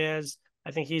 Jaime Reyes.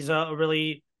 I think he's a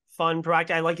really fun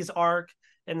proactor. I like his arc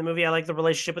in the movie. I like the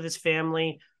relationship with his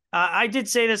family. I did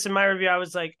say this in my review. I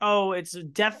was like, oh, it's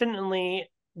definitely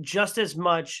just as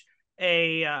much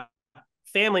a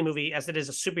family movie as it is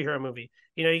a superhero movie.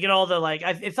 You know, you get all the like,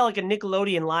 it felt like a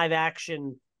Nickelodeon live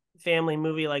action family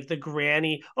movie, like the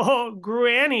granny. Oh,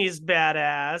 Granny's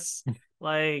badass.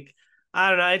 Like, I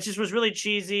don't know. It just was really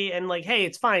cheesy and like, hey,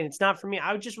 it's fine. It's not for me.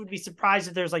 I would be surprised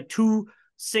if there's like two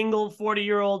single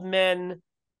 40-year-old men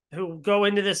who go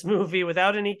into this movie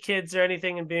without any kids or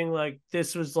anything and being like,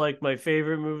 this was like my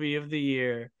favorite movie of the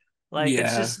year. Like, it's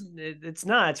Yeah. just, it's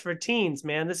not. It's for teens,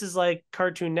 man. This is like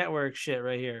Cartoon Network shit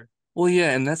right here. Well,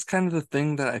 yeah, and that's kind of the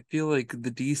thing that I feel like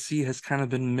the DC has kind of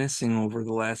been missing over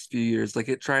the last few years. Like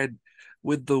it tried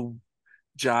with the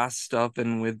Joss stuff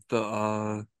and with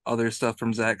the other stuff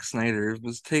from Zack Snyder, it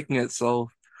was taking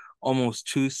itself almost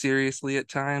too seriously at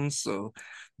times. So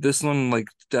this one, like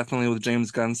definitely with James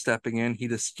Gunn stepping in, he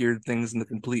just steered things in a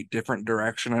complete different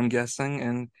direction, I'm guessing.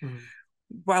 And Mm-hmm.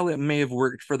 while it may have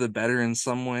worked for the better in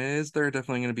some ways, there are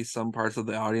definitely going to be some parts of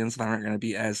the audience that aren't going to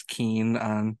be as keen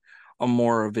on a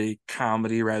more of a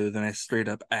comedy rather than a straight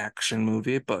up action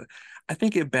movie. But I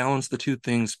think it balanced the two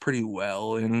things pretty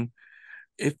well. And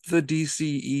if the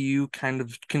DCEU kind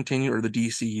of continue, or the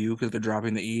DCU because they're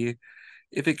dropping the E,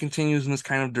 if it continues in this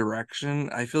kind of direction,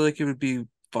 I feel like it would be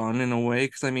fun in a way.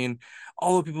 Because I mean,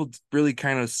 although people really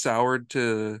kind of soured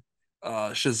to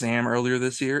Shazam earlier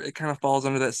this year, it kind of falls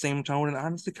under that same tone, and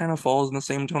honestly, kind of falls in the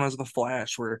same tone as The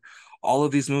Flash, where all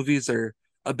of these movies are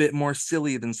a bit more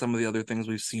silly than some of the other things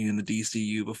we've seen in the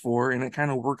DCU before, and it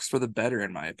kind of works for the better,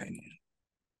 in my opinion.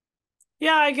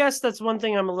 Yeah, I guess that's one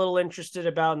thing I'm a little interested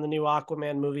about in the new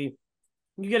Aquaman movie.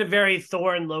 You get a very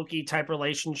Thor and Loki type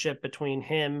relationship between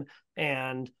him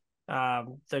and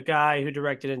the guy who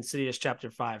directed Insidious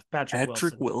Chapter 5, Patrick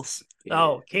Patrick Wilson. Wilson, yeah,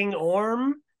 Oh, King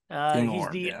Orm. King He's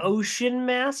Orm, the yeah. Ocean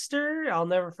Master. I'll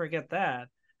never forget that.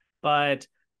 But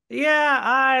yeah,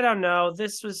 I don't know.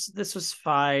 This was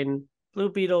fine. Blue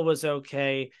Beetle was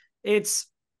okay. It's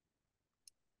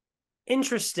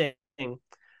interesting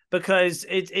because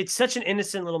it's such an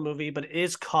innocent little movie, but it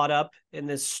is caught up in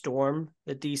this storm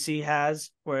that DC has,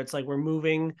 where it's like we're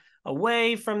moving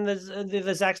away from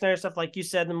the Zack Snyder stuff, like you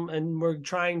said, and we're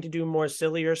trying to do more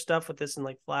sillier stuff with this and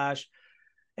like Flash.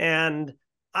 And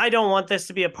I don't want this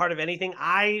to be a part of anything.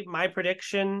 My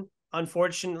prediction,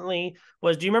 unfortunately,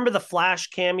 was do you remember the Flash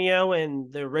cameo in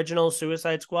the original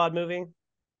Suicide Squad movie?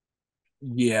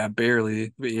 Yeah,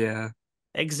 barely, but yeah.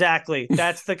 Exactly.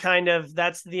 That's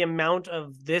the amount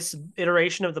of this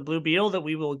iteration of the Blue Beetle that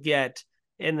we will get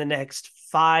in the next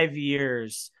 5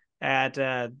 years at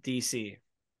DC.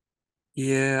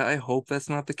 Yeah, I hope that's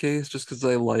not the case just because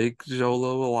I like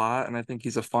Jolo a lot and I think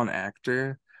he's a fun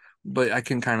actor. But I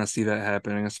can kind of see that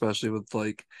happening, especially with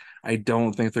like, I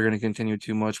don't think they're going to continue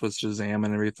too much with Shazam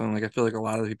and everything. Like, I feel like a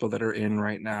lot of the people that are in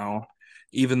right now,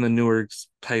 even the newer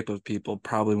type of people,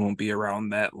 probably won't be around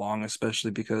that long, especially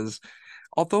because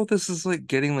although this is like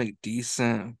getting like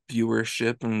decent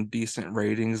viewership and decent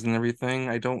ratings and everything,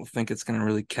 I don't think it's going to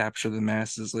really capture the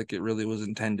masses like it really was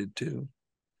intended to.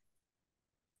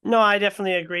 No, I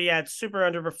definitely agree. Yeah, it's super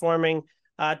underperforming.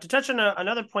 To touch on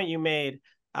another point you made,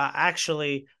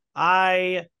 actually,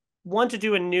 I want to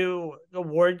do a new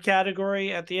award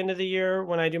category at the end of the year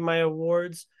when I do my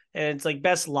awards, and it's like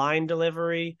best line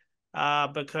delivery.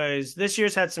 Because this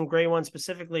year's had some great ones,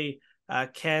 specifically.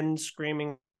 Ken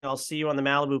screaming, "I'll see you on the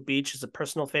Malibu beach" is a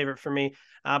personal favorite for me.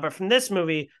 But from this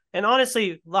movie, and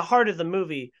honestly, the heart of the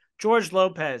movie, George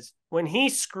Lopez, when he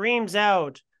screams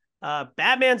out,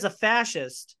 Batman's a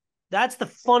fascist, that's the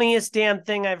funniest damn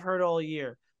thing I've heard all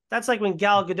year. That's like when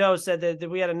Gal Gadot said that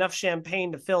we had enough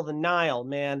champagne to fill the Nile,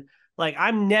 man. Like,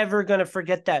 I'm never gonna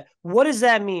forget that. What does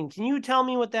that mean? Can you tell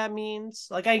me what that means?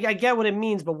 Like, I get what it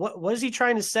means, but what is he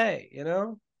trying to say? You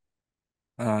know?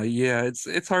 Yeah,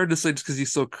 it's hard to say just because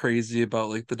he's so crazy about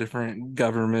like the different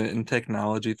government and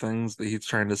technology things that he's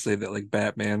trying to say that like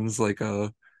Batman's like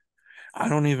a I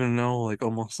don't even know, like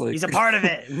almost like He's a part of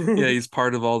yeah, it. he's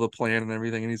part of all the plan and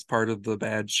everything, and he's part of the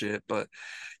bad shit. But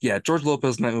yeah, George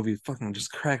Lopez in that movie fucking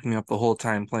just cracked me up the whole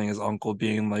time playing his uncle,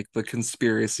 being like the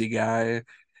conspiracy guy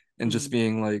and just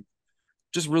being like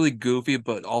just really goofy,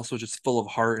 but also just full of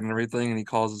heart and everything. And he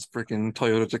calls his freaking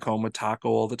Toyota Tacoma Taco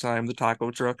all the time, the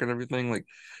taco truck and everything. Like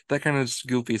that kind of just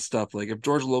goofy stuff. Like if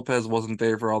George Lopez wasn't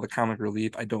there for all the comic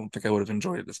relief, I don't think I would have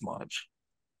enjoyed it as much.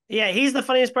 Yeah, he's the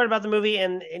funniest part about the movie,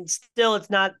 and still it's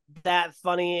not that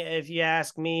funny if you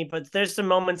ask me. But there's some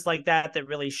moments like that that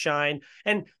really shine.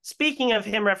 And speaking of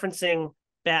him referencing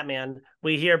Batman,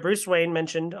 we hear Bruce Wayne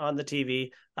mentioned on the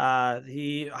TV.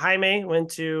 He Jaime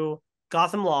went to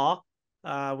Gotham Law.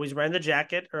 Was wearing the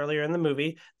jacket earlier in the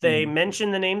movie. They Mhm.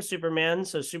 mentioned the name Superman,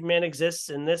 so Superman exists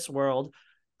in this world.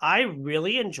 I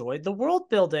really enjoyed the world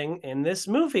building in this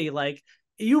movie. Like,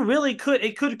 you really could,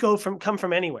 it could come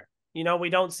from anywhere. You know, we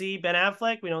don't see Ben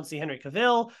Affleck, we don't see Henry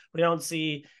Cavill, we don't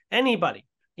see anybody.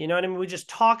 You know what I mean? We just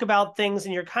talk about things,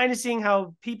 and you're kind of seeing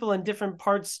how people in different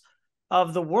parts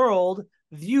of the world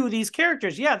view these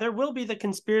characters. Yeah, there will be the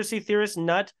conspiracy theorist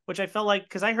nut, which I felt like,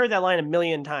 because I heard that line a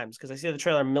million times, because I see the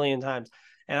trailer a million times.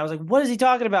 And I was like, what is he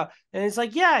talking about? And it's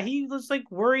like, yeah, he was like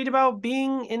worried about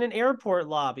being in an airport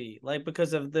lobby, like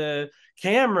because of the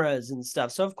cameras and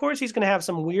stuff. So of course he's going to have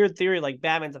some weird theory like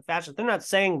Batman's a fascist. They're not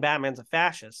saying Batman's a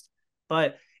fascist,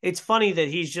 but it's funny that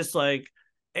he's just like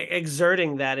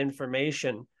exerting that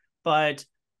information. But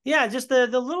yeah, just the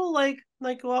little well,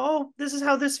 oh, this is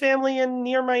how this family in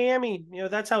near Miami, you know,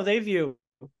 that's how they view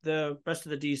the rest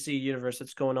of the DC universe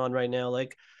that's going on right now.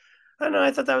 Like, I don't know,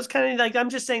 I thought that was kind of like, I'm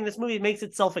just saying this movie makes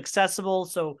itself accessible.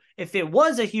 So if it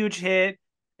was a huge hit,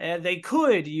 they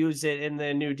could use it in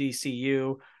the new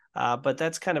DCU. But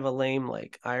that's kind of a lame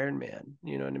like Iron Man,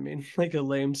 you know what I mean? Like a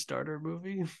lame starter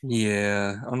movie.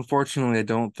 Yeah, unfortunately, I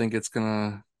don't think it's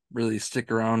gonna really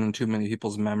stick around in too many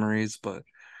people's memories, but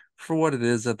for what it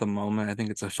is at the moment, I think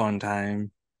it's a fun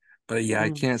time. But yeah, I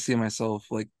Mm-hmm. can't see myself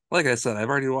like I said, I've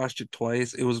already watched it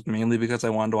twice. It was mainly because I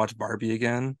wanted to watch Barbie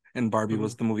again, and Barbie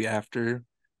was the movie after.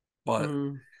 But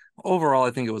Mm-hmm. overall,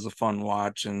 I think it was a fun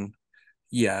watch. And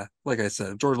yeah, like I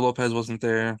said, if George Lopez wasn't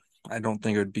there, I don't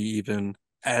think it would be even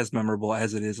as memorable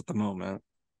as it is at the moment.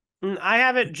 I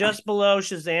have it just below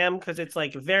Shazam because it's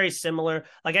like very similar.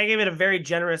 Like I gave it a very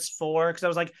generous 4 because I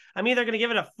was like, I'm either gonna give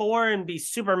it a 4 and be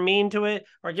super mean to it,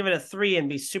 or give it a 3 and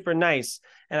be super nice.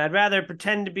 And I'd rather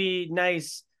pretend to be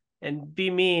nice and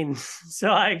be mean.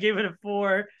 So I gave it a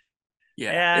 4,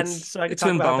 Yeah, and it's so I could it's talk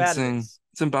been about how bad it bouncing. is.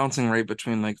 It's been bouncing right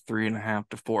between like 3.5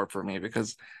 to 4 for me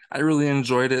because I really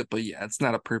enjoyed it. But yeah, it's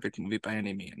not a perfect movie by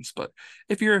any means. But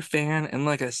if you're a fan, and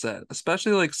like I said,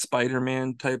 especially like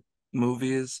Spider-Man type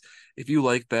movies, if you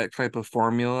like that type of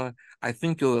formula, I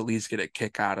think you'll at least get a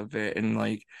kick out of it. And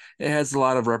like it has a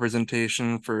lot of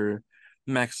representation for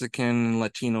Mexican and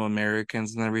Latino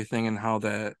Americans and everything, and how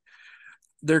that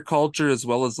their culture as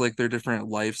well as like their different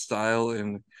lifestyle,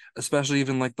 and especially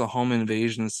even like the home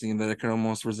invasion scene that it could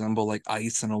almost resemble like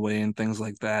ice in a way and things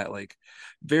like that, like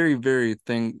very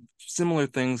similar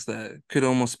things that could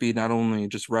almost be not only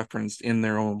just referenced in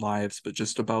their own lives but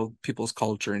just about people's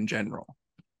culture in general.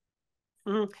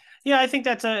 Mm-hmm. Yeah, I think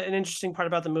that's an interesting part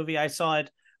about the movie. I saw it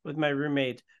with my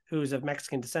roommate who's of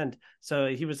Mexican descent. So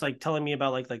he was like telling me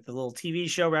about like the little TV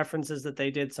show references that they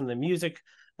did, some of the music,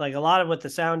 like a lot of with the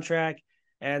soundtrack.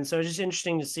 And so it's just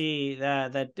interesting to see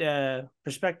that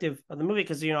perspective of the movie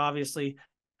because you know obviously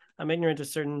I'm ignorant to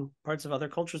certain parts of other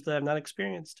cultures that I've not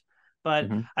experienced. But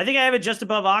Mhm. I think I have it just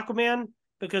above Aquaman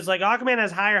because like Aquaman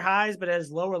has higher highs but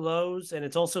has lower lows, and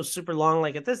it's also super long.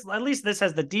 Like at least this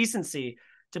has the decency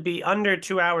to be under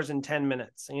 2 hours and 10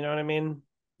 minutes. You know what I mean?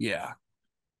 Yeah,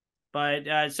 But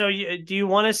do you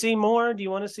want to see more? Do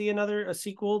you want to see a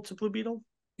sequel to Blue Beetle?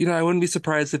 I wouldn't be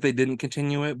surprised if they didn't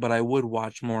continue it, but I would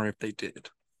watch more if they did.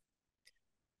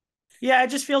 Yeah, it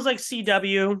just feels like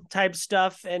CW type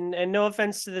stuff, and no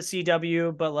offense to the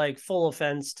CW, but like full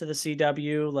offense to the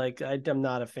CW. Like I'm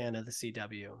not a fan of the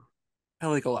CW. I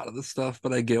like a lot of this stuff,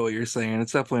 but I get what you're saying.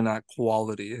 It's definitely not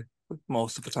quality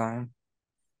most of the time.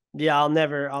 Yeah, I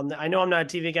know I'm not a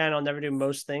TV guy and I'll never do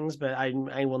most things, but I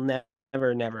will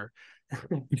never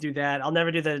do that. I'll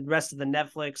never do the rest of the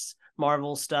Netflix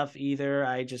Marvel stuff either.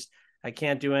 I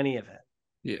can't do any of it.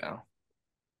 Yeah.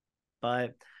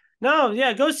 But no,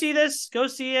 yeah, go see this. Go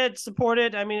see it. Support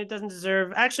it. I mean, it doesn't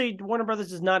deserve. Actually, Warner Brothers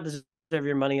does not deserve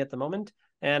your money at the moment,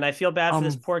 and I feel bad for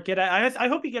this Um, poor kid. I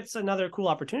hope he gets another cool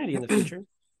opportunity in the future.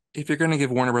 if you're gonna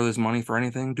give Warner Brothers money for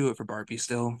anything, do it for Barbie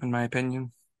still, in my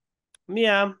opinion.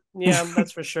 Yeah, yeah,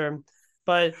 that's for sure.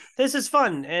 But this is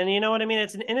fun, and you know what I mean.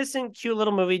 It's an innocent, cute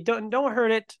little movie. Don't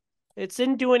hurt it. It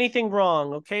didn't do anything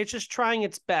wrong. Okay, it's just trying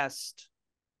its best.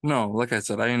 No, like I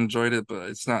said, I enjoyed it, but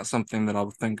it's not something that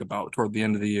I'll think about toward the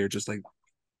end of the year. Just like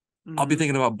I'll be Mm-hmm.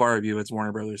 thinking about Barbie if it's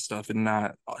Warner Brothers stuff and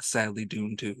not sadly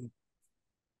Dune 2.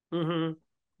 Mm-hmm.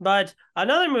 But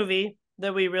another movie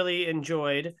that we really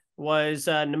enjoyed was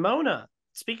Nimona.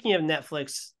 Speaking of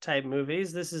Netflix type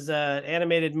movies, this is an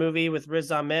animated movie with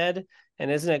Riz Ahmed, and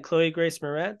isn't it Chloe Grace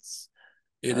Moretz?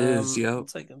 It is, yep.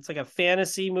 It's like a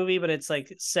fantasy movie, but it's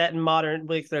like set in modern.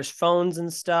 Like there's phones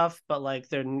and stuff, but like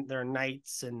they're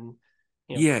knights and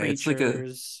Yeah, it's like a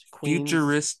creatures, queens,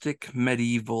 futuristic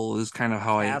medieval is kind of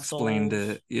how I explained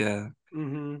castles. it. Yeah.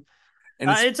 Mm-hmm. And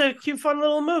it's It's a cute, fun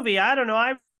little movie. I don't know.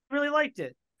 I really liked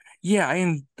it. yeah,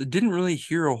 didn't really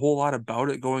hear a whole lot about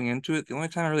it going into it. The only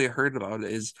time I really heard about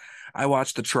it is I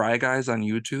watched the Try Guys on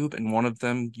YouTube, and one of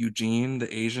them, Eugene,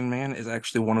 the Asian man, is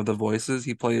actually one of the voices.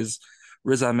 He plays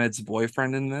Riz Ahmed's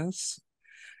boyfriend in this.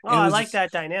 Oh, And it I was like just,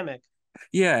 that dynamic.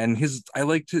 yeah, and I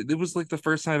liked it. It was like the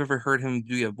first time I've ever heard him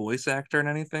be a voice actor and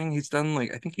anything. He's done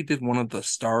like I think he did one of the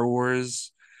Star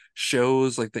Wars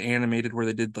shows, like the animated where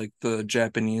they did like the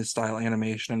Japanese style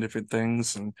animation and different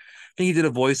things. And I think he did a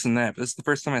voice in that. But this is the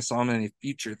first time I saw him in any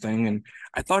feature thing, and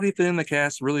I thought he fit in the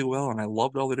cast really well, and I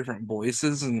loved all the different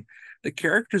voices and the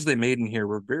characters they made in here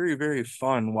were very, very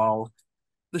fun. While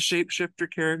the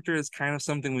shapeshifter character is kind of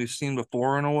something we've seen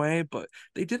before in a way, but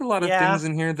they did a lot of things Yeah,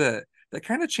 in here that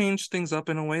kind of changed things up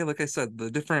in a way. Like I said, the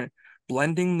different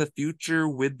blending the future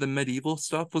with the medieval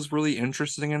stuff was really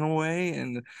interesting in a way,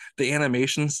 and the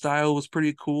animation style was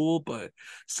pretty cool, but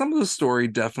some of the story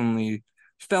definitely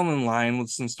fell in line with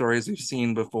some stories we've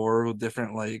seen before with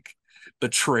different like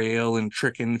betrayal and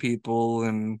tricking people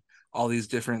and all these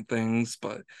different things.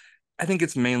 But I think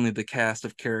it's mainly the cast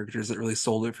of characters that really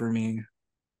sold it for me.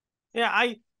 yeah.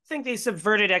 I think they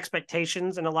subverted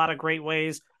expectations in a lot of great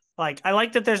ways. Like, I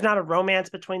like that there's not a romance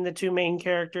between the two main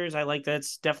characters. I like that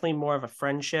it's definitely more of a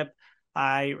friendship.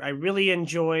 I really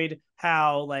enjoyed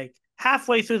how like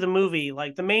halfway through the movie,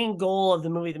 like the main goal of the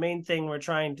movie, the main thing we're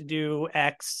trying to do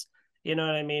X. You know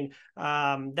what I mean?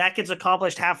 That gets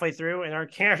accomplished halfway through, and our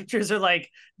characters are like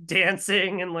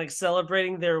dancing and like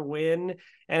celebrating their win.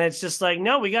 And it's just like,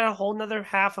 no, we got a whole nother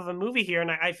half of a movie here.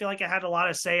 And I feel like it had a lot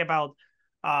to say about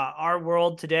our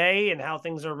world today and how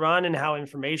things are run and how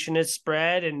information is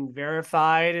spread and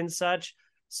verified and such.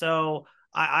 So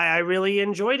I really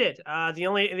enjoyed it. The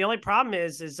only problem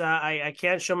is I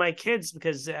can't show my kids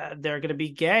because they're going to be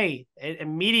gay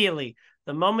immediately.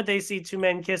 The moment they see two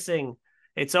men kissing,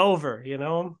 it's over. You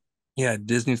know. Yeah,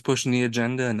 Disney's pushing the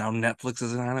agenda and now Netflix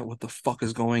isn't on it. What the fuck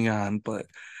is going on? But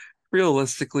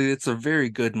realistically, it's a very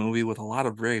good movie with a lot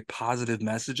of very positive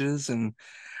messages. And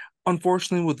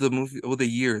unfortunately, with a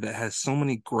year that has so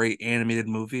many great animated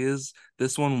movies,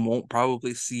 this one won't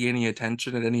probably see any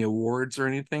attention at any awards or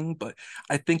anything, but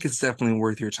I think it's definitely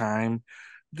worth your time.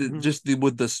 Mm-hmm.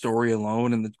 With the story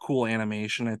alone and the cool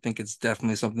animation, I think it's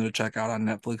definitely something to check out on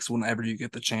Netflix whenever you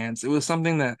get the chance. It was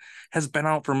something that has been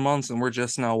out for months and we're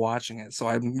just now watching it. So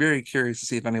I'm very curious to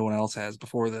see if anyone else has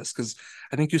before this, because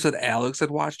I think you said Alex had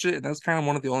watched it, and that's kind of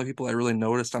one of the only people I really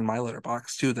noticed on my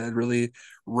letterbox too that had really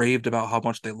raved about how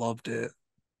much they loved it.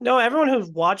 No, everyone who's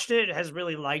watched it has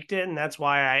really liked it, and that's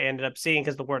why I ended up seeing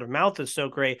because the word of mouth is so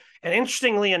great. And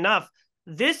interestingly enough,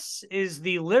 this is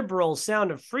the liberal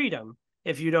Sound of Freedom,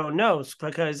 if you don't know,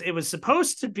 because it was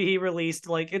supposed to be released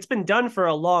like it's been done for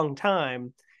a long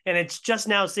time, and it's just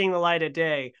now seeing the light of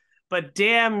day. But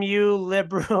damn you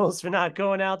liberals for not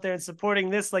going out there and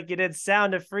supporting this like you did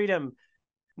Sound of Freedom.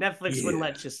 Netflix wouldn't Yeah.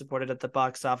 let you support it at the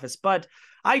box office. But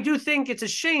I do think it's a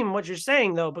shame what you're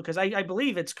saying, though, because I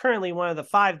believe it's currently one of the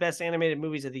five best animated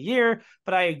movies of the year.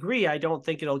 But I agree, I don't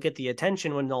think it'll get the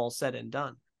attention when all's said and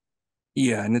done.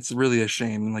 Yeah, and it's really a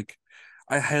shame. Like,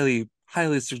 I highly,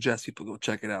 highly suggest people go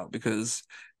check it out because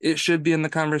it should be in the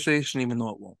conversation, even though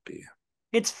it won't be.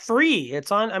 It's free.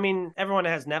 It's on. I mean, everyone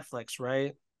has Netflix,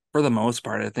 right? For the most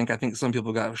part, I think some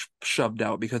people got shoved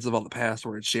out because of all the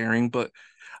password sharing. But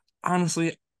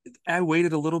honestly, I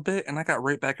waited a little bit and I got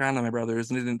right back onto my brothers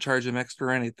and it didn't charge them extra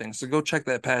or anything. So go check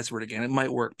that password again. It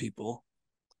might work, people.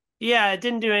 Yeah, it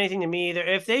didn't do anything to me either.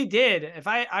 If they did, if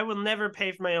I will never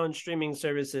pay for my own streaming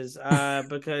services,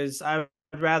 because I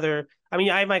would rather. I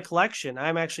mean, I have my collection.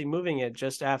 I'm actually moving it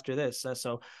just after this.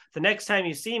 So the next time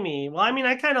you see me, well, I mean,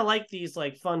 I kind of like these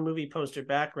like fun movie poster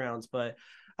backgrounds, but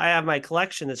I have my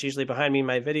collection that's usually behind me in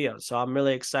my videos. So I'm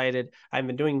really excited. I've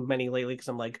been doing many lately because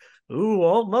I'm like, ooh,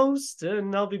 almost,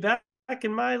 and I'll be back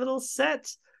in my little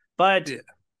set. But Yeah.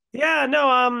 yeah,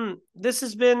 no, this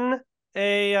has been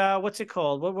a what's it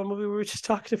called? What movie were we just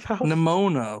talking about?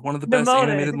 Nimona, one of the best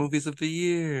animated Nimona. movies of the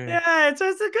year. Yeah, it's a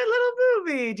good little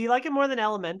movie. Do you like it more than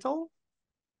Elemental?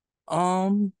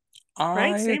 Um,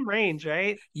 Right? I Same range,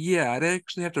 right? yeah, I'd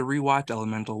actually have to rewatch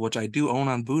Elemental, which I do own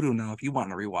on Vudu now if you want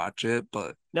to rewatch it,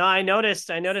 but No, I noticed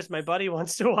my buddy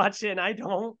wants to watch it and I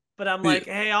don't. But I'm yeah, like,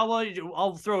 hey,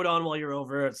 I'll throw it on while you're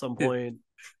over at some it, point.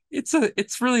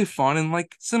 it's really fun and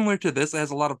like similar to this, it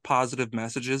has a lot of positive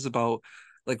messages about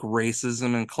like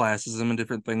racism and classism and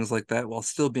different things like that, while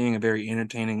still being a very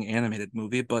entertaining animated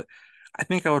movie. But I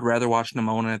think I would rather watch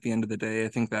Nimona at the end of the day. I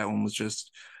think that one was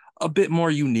just a bit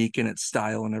more unique in its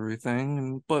style and everything.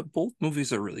 And but both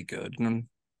movies are really good. And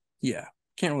yeah,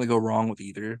 can't really go wrong with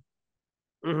either.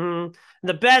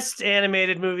 The best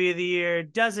animated movie of the year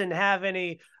doesn't have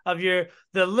any of the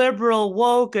liberal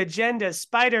woke agenda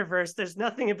Spider Verse. There's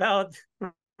nothing about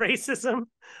racism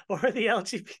or the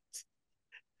LGBT.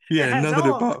 It Yeah, has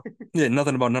all.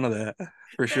 nothing about none of that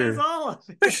for It has sure. all of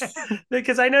it.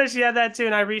 Because I know she had that too,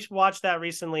 and I watched that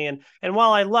recently. And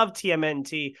while I love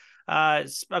TMNT,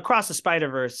 Across the Spider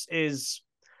Verse is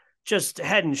just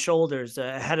head and shoulders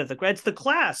ahead of the. It's the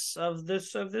class of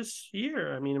this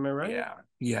year. I mean, am I right? Yeah,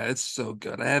 yeah, it's so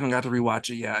good. I haven't got to rewatch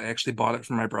it yet. I actually bought it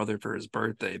for my brother for his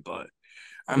birthday, but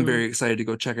I'm very Mm-hmm. excited to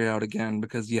go check it out again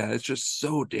because yeah, it's just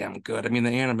so damn good. I mean,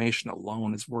 the animation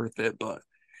alone is worth it, but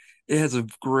it has a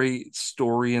great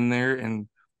story in there and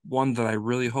one that I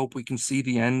really hope we can see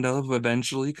the end of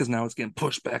eventually because now it's getting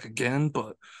pushed back again.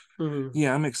 But Mm-hmm.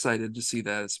 yeah, I'm excited to see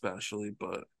that especially.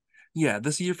 But yeah,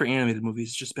 this year for animated movies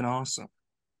has just been awesome.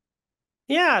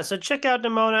 Yeah, so check out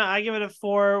Demona. I give it a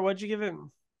 4. What'd you give it?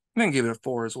 I'm gonna give it a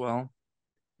 4 as well.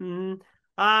 Mm-hmm.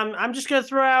 I'm just gonna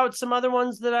throw out some other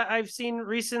ones that I've seen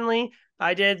recently.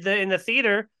 I did in the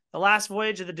theater, The Last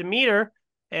Voyage of the Demeter,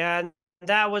 and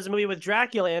that was a movie with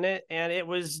Dracula in it, and it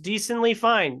was decently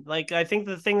fine. Like I think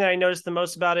the thing that I noticed the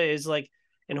most about it is like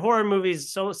in horror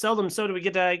movies, so seldom so do we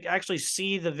get to actually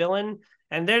see the villain.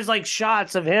 And there's like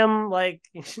shots of him like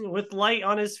with light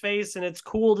on his face, and it's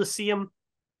cool to see him.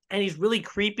 And he's really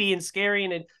creepy and scary,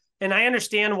 and I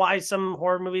understand why some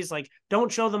horror movies like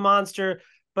don't show the monster,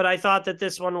 but I thought that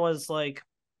this one was like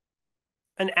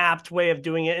an apt way of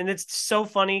doing it, and it's so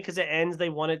funny because it ends. They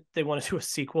want to do a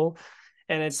sequel,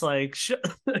 and it's like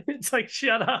it's like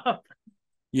shut up.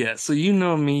 Yeah, so you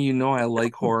know me, you know I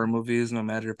like horror movies no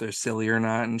matter if they're silly or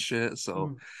not and shit.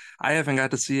 So I haven't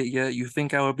got to see it yet. You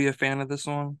think I would be a fan of this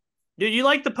one? Dude, you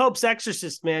like the Pope's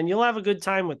Exorcist, man? You'll have a good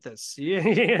time with this.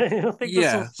 I think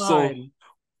this will Yeah, so fine.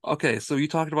 okay, so you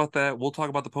talked about that. We'll talk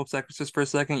about the Pope's Exorcist for a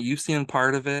second. You've seen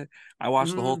part of it. I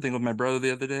watched the whole Mm-hmm. thing with my brother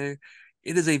the other day.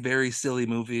 It is a very silly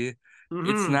movie.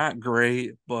 It's Mm-hmm. not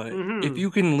great, but if Mm-hmm.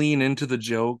 you can lean into the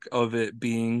joke of it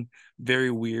being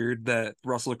very weird that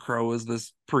Russell Crowe is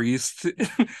this priest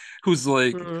who's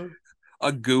like Mm-hmm.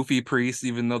 a goofy priest,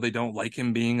 even though they don't like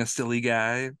him being a silly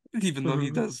guy, even though he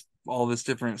Mm-hmm. does all this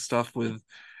different stuff with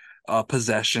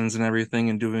possessions and everything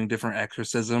and doing different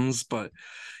exorcisms. But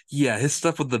yeah, his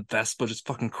stuff with the Vespa just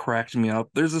fucking cracked me up.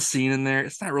 There's a scene in there.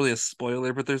 It's not really a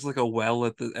spoiler, but there's like a well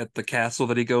at the castle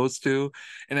that he goes to,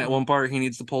 and at Mm-hmm. one part he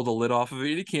needs to pull the lid off of it.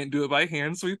 And he can't do it by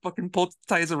hand, so he fucking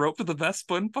ties a rope to the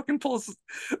Vespa and fucking pulls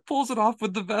it off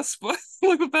with the Vespa.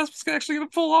 Like the Vespa's actually gonna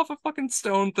pull off a fucking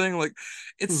stone thing. Like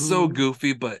it's so Mm-hmm.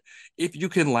 goofy, but if you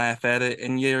can laugh at it,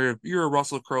 and you're a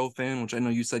Russell Crowe fan, which I know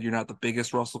you said you're not the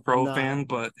biggest Russell I'm Crowe not. fan,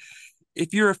 but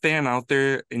if you're a fan out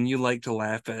there and you like to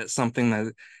laugh at something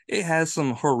that it has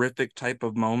some horrific type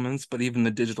of moments, but even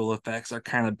the digital effects are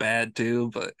kind of bad too.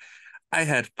 But I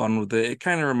had fun with it. It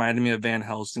kind of reminded me of Van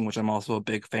Helsing, which I'm also a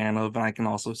big fan of, and I can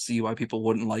also see why people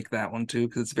wouldn't like that one too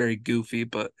because it's very goofy.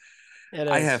 But It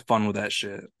I is. have fun with that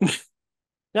shit.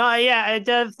 No, yeah, it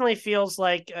definitely feels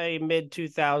like a mid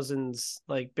 2000s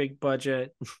like big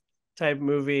budget type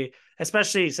movie,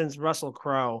 especially since Russell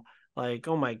Crowe. Like,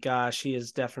 oh my gosh, he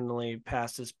is definitely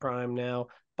past his prime now.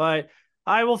 But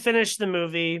I will finish the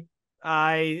movie.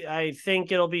 I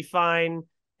think it'll be fine.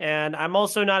 And I'm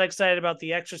also not excited about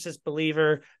The Exorcist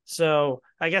Believer. So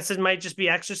I guess it might just be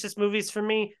Exorcist movies for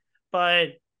me, but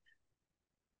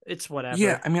it's Yeah,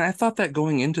 whatever. I mean, I thought that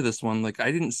going into this one, like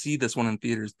I didn't see this one in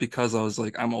theaters because I was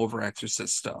like, I'm over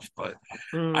Exorcist stuff, but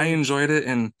I Mm, enjoyed it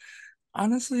and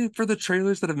Honestly, for the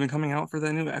trailers that have been coming out for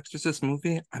that new Exorcist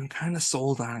movie, I'm kind of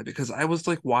sold on it because I was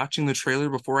like watching the trailer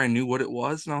before I knew what it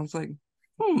was, and I was like,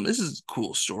 this is a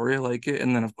cool story. I like it.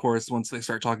 And then, of course, once they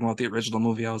start talking about the original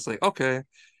movie, I was like, okay,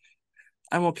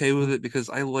 I'm okay with it because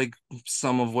I like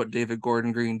some of what David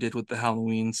Gordon Green did with the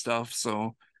Halloween stuff.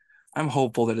 So I'm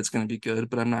hopeful that it's going to be good,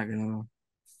 but I'm not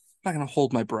gonna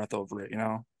hold my breath over it, you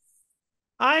know?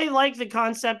 I like the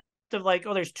concept of like,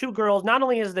 oh, there's two girls. Not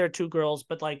only is there two girls,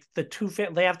 but like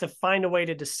they have to find a way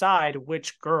to decide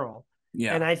which girl. And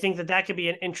Yeah, I think that that could be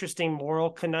an interesting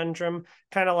moral conundrum,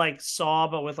 kind of like Saw,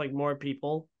 but with like more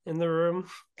people in the room,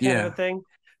 kind of a yeah, thing.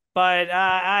 But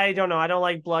I don't know. I don't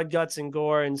like blood, guts, and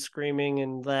gore and screaming,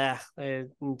 and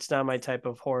it's not my type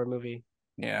of horror movie.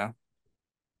 yeah.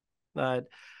 But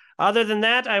other than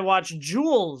that, I watched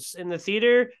Jules in the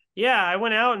theater. Yeah, I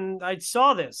went out and I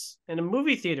saw this in a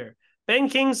movie theater. Ben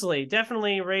Kingsley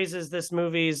definitely raises this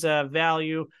movie's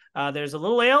value. There's a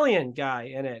little alien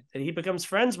guy in it that he becomes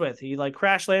friends with. He like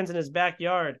crash lands in his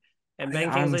backyard, and I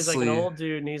Ben Kingsley's like an honestly, old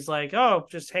dude, and he's like, "Oh,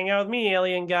 just hang out with me,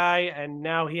 alien guy." And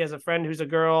now he has a friend who's a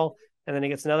girl, and then he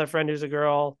gets another friend who's a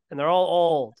girl, and they're all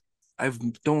old. I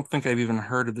don't think I've even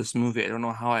heard of this movie. I don't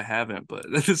know how I haven't, but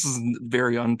this is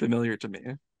very unfamiliar to me.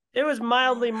 It was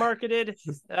mildly marketed,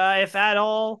 if at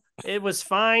all. It was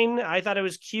fine. I thought it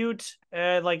was cute.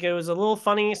 Like it was a little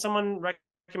funny. Someone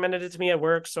recommended it to me at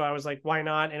work, so I was like, "Why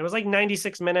not?" And it was like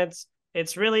 96 minutes.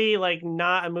 It's really like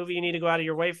not a movie you need to go out of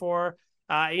your way for.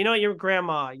 You know, your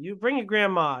grandma. You bring your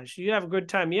grandma. You have a good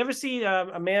time. You ever see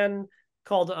a man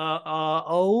called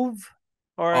Ove,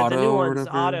 or the new Auto or one's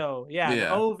whatever. Otto? Yeah, the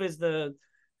Yeah, Ove is the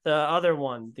other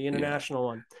one, the yeah. international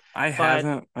one. I But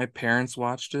haven't. My parents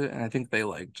watched it, and I think they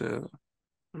liked it.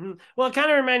 mhm. Well, it kind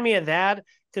of reminded me of that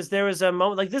because there was a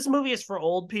moment like this movie is for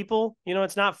old people. You know,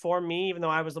 it's not for me, even though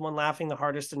I was the one laughing the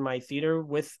hardest in my theater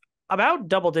with about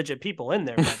double-digit people in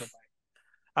there, by the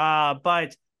way.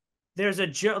 But there's a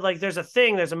joke, like there's a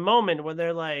thing, there's a moment when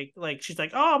they're like she's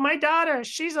like, "Oh, my daughter,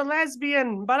 she's a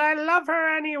lesbian, but I love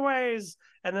her anyways."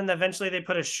 And then eventually they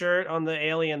put a shirt on the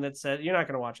alien that said, "You're not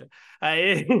going to watch it."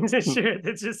 It's a shirt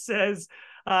that just says,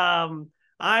 "I'm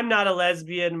not a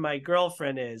lesbian, my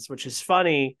girlfriend is," which is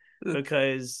funny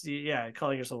because yeah,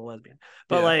 calling yourself a lesbian.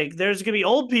 But Yeah. like, there's gonna be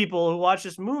old people who watch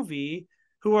this movie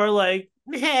who are like,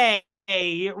 "Hey,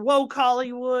 you're woke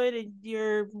Hollywood and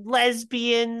you're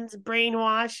lesbians,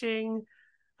 brainwashing."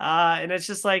 And it's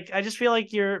just like I just feel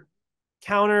like you're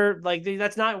counter like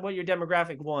that's not what your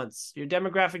demographic wants. Your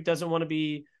demographic doesn't want to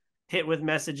be hit with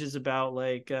messages about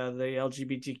like the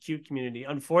LGBTQ community.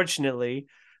 Unfortunately,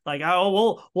 like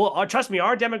trust me,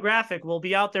 our demographic will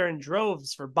be out there in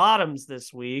droves for bottoms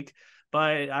this week.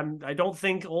 But I don't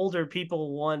think older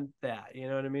people want that. You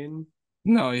know what I mean?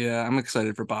 No, yeah, I'm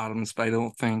excited for bottoms, but I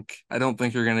don't think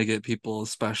you're gonna get people,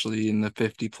 especially in the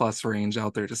 50 plus range,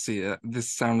 out there to see it.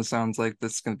 This sounds like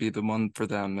this is gonna be the one for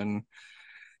them. And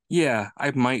yeah,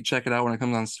 I might check it out when it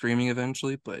comes on streaming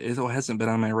eventually, but it hasn't been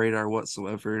on my radar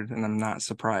whatsoever, and I'm not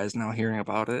surprised now hearing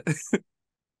about it.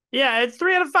 Yeah, it's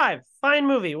 3 out of 5. Fine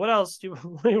movie. What else do you,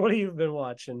 what have you been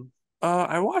watching?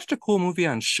 I watched a cool movie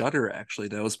on Shudder actually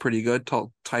that was pretty good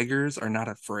called Tigers Are Not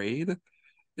Afraid.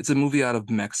 It's a movie out of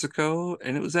Mexico,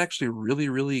 and it was actually really,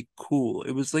 really cool.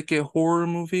 It was like a horror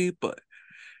movie, but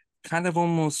kind of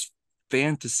almost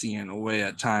fantasy in a way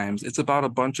at times. It's about a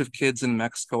bunch of kids in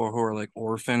Mexico who are like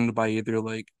orphaned by either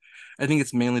like I think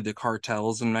it's mainly the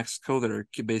cartels in Mexico that are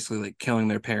basically like killing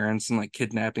their parents and like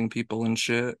kidnapping people and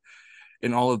shit.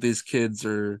 And all of these kids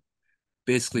are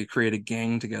basically create a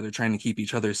gang together trying to keep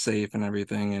each other safe and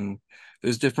everything. And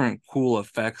there's different cool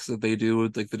effects that they do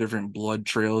with like the different blood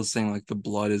trails, saying like the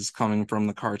blood is coming from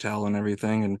the cartel and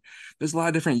everything. And there's a lot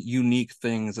of different unique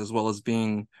things, as well as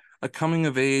being a coming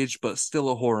of age but still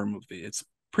a horror movie. It's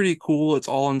pretty cool. It's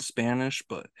all in Spanish,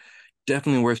 but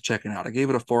definitely worth checking out. I gave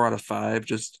it a 4 out of 5.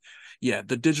 Just yeah,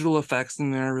 the digital effects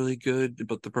in there are really good,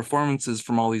 but the performances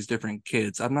from all these different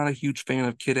kids. I'm not a huge fan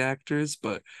of kid actors,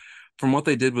 but from what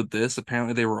they did with this,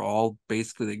 apparently they were all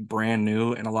basically like brand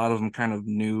new, and a lot of them kind of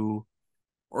knew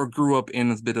or grew up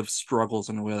in a bit of struggles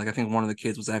in a way. Like I think one of the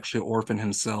kids was actually an orphan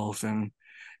himself, and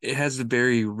it has a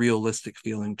very realistic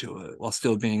feeling to it while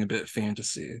still being a bit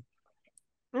fantasy.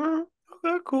 Mm,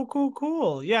 okay,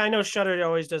 cool. Yeah, I know Shutter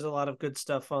always does a lot of good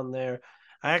stuff on there.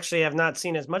 I actually have not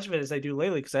seen as much of it as I do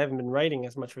lately because I haven't been writing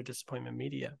as much for Disappointment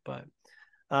Media. But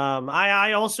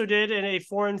I also did in a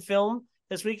foreign film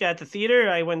this week at the theater.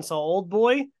 I went and saw Old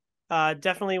Boy.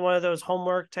 Definitely one of those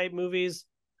homework type movies.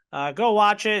 Go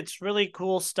watch it. It's really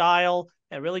cool style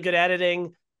and really good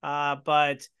editing.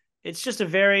 But it's just a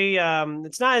very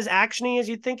it's not as actiony as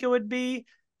you'd think it would be.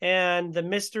 And the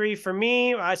mystery for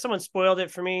me, someone spoiled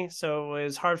it for me, so it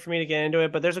was hard for me to get into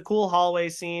it. But there's a cool hallway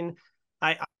scene.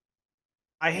 I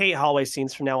I hate hallway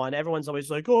scenes from now on. Everyone's always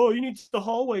like, "Oh, you need the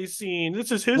hallway scene.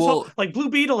 This is his Well, like Blue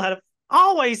Beetle had a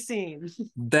hallway scene."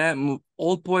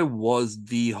 Old Boy was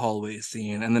the hallway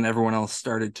scene, and then everyone else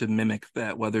started to mimic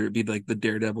that, whether it be like the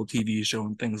Daredevil TV show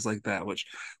and things like that. Which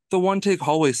the one take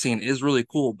hallway scene is really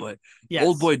cool, but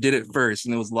Old Yes. Boy did it first,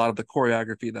 and it was a lot of the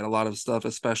choreography that a lot of stuff,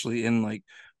 especially in like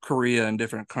Korea and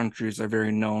different countries, are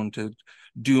very known to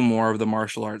do more of the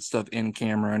martial arts stuff in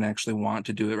camera and actually want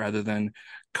to do it rather than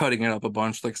cutting it up a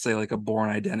bunch, like say like a Born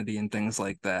Identity and things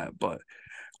like that. But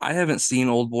I haven't seen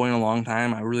Old Boy in a long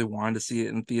time. I really wanted to see it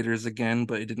in theaters again,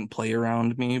 but it didn't play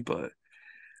around me. But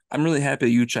I'm really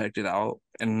happy you checked it out.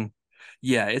 And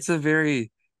yeah, it's a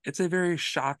very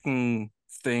shocking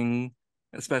thing,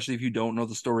 especially if you don't know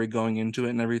the story going into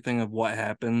it and everything of what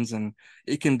happens. And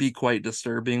it can be quite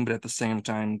disturbing, but at the same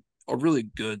time, a really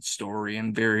good story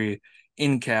and very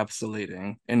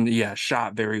encapsulating. And yeah,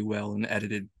 shot very well and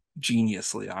edited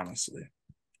geniusly, honestly.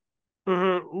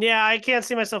 Yeah, I can't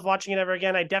see myself watching it ever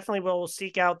again. I definitely will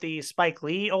seek out the Spike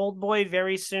Lee Old Boy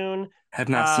very soon. Have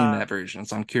not seen Uh, that version,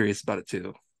 so I'm curious about it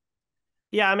too.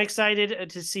 yeah, I'm excited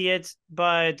to see it,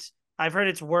 but I've heard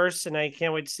it's worse, and I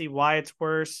can't wait to see why it's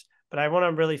worse. But I want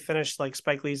to really finish like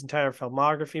Spike Lee's entire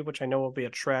filmography, which I know will be a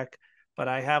trek. But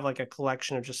I have like a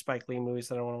collection of just Spike Lee movies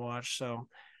that I want to watch, so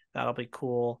that'll be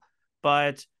cool.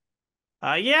 But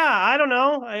yeah, I don't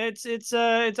know. It's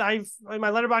I've my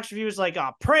letterbox review is like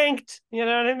pranked. You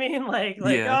know what I mean? Like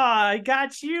Yeah. I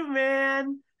got you,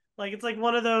 man. Like it's like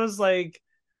one of those like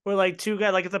where like two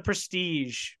guys like it's a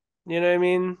prestige. You know what I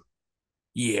mean?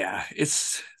 Yeah,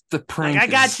 it's the Like I prank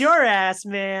got is your ass,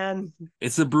 man.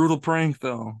 it's a brutal prank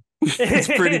though. It's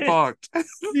pretty The fucked.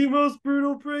 most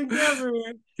brutal prank ever.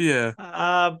 Yeah.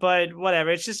 But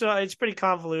whatever. It's just it's pretty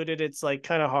convoluted. It's like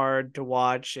kind of hard to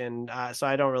watch, and so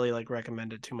I don't really like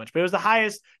recommend it too much. But it was the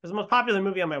highest, it was the most popular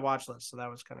movie on my watch list, so that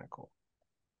was kind of cool.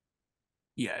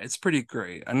 Yeah, it's pretty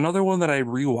great. Another one that I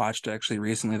rewatched actually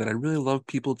recently that I really love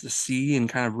people to see and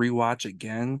kind of rewatch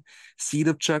again, Seed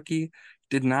of Chucky,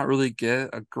 did not really get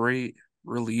a great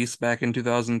release back in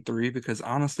 2003 because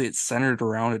honestly it's centered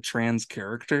around a trans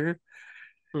character.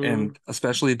 Mm-hmm. And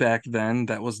especially back then,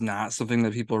 that was not something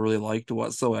that people really liked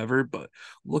whatsoever. But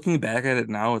looking back at it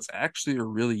now, it's actually a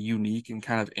really unique and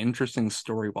kind of interesting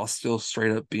story while still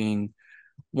straight up being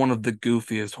one of the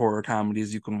goofiest horror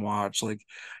comedies you can watch. Like,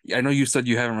 I know you said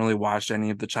you haven't really watched any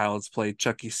of the Child's Play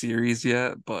Chucky series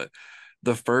yet, but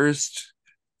the first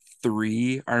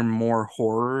three are more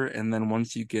horror. And then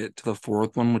once you get to the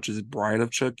fourth one, which is Bride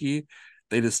of Chucky,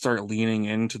 they just start leaning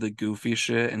into the goofy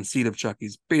shit. And Seed of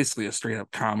Chucky's basically a straight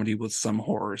up comedy with some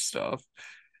horror stuff.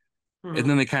 And Mm-hmm.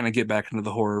 then they kind of get back into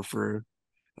the horror for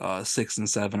six and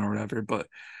seven or whatever. But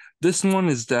this one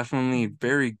is definitely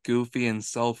very goofy and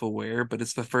self-aware, but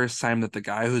it's the first time that the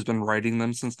guy who's been writing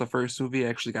them since the first movie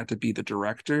actually got to be the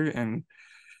director. And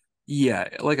yeah,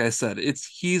 like I said,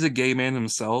 he's a gay man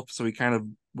himself, so he kind of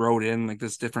wrote in like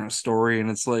this different story. And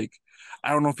it's like,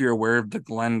 I don't know if you're aware of the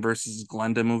Glenn versus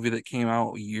Glenda movie that came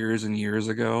out years and years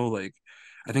ago. Like,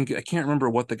 I can't remember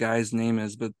what the guy's name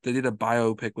is, but they did a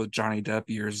biopic with Johnny Depp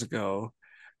years ago.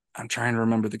 I'm trying to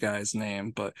remember the guy's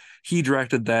name, but he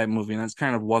directed that movie, and that's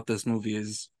kind of what this movie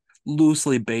is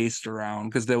loosely based around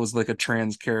because there was like a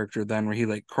trans character then where he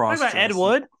like Talk cross about Ed dressed.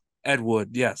 Wood. Ed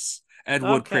Wood, yes. Ed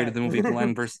Wood created Okay. the movie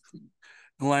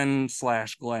Glenn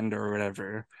slash Glenda or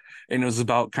whatever. And it was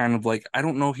about kind of like, I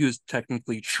don't know if he was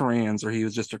technically trans or he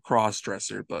was just a cross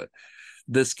dresser, but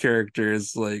this character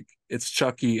is like, it's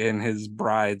Chucky and his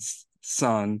bride's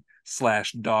son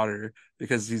slash daughter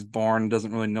because he's born,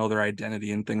 doesn't really know their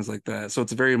identity and things like that. So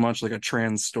it's very much like a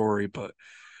trans story, but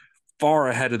far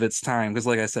ahead of its time because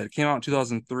like I said, it came out in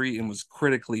 2003 and was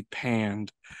critically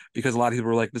panned because a lot of people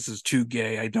were like, this is too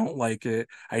gay, I don't like it,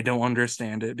 I don't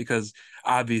understand it, because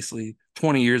obviously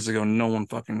 20 years ago no one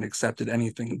fucking accepted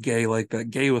anything gay like that.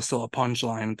 Gay was still a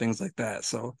punchline and things like that.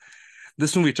 So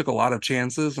this movie took a lot of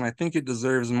chances and I think it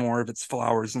deserves more of its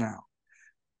flowers now.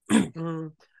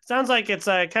 Mhm. Sounds like it's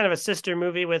a kind of a sister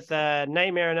movie with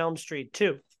Nightmare on Elm Street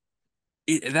too.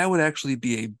 That would actually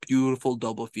be a beautiful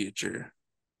double feature.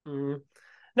 Mhm.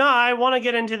 No, I want to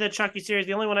get into the Chucky series.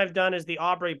 The only one I've done is the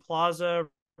Aubrey Plaza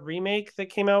remake that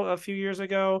came out a few years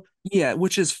ago. Yeah,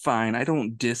 which is fine. I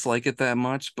don't dislike it that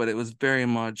much, but it was very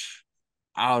much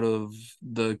out of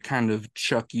the kind of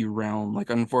Chucky realm. Like,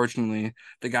 unfortunately,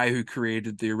 the guy who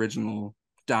created the original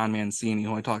Don Mancini,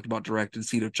 who I talked about, directed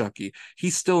Seed of Chucky,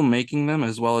 he's still making them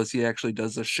as well as he actually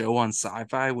does a show on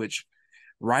Sci-Fi, which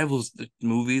rivals the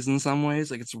movies in some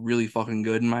ways. Like, it's really fucking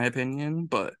good in my opinion.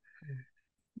 But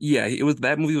Yeah, it was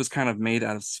that movie was kind of made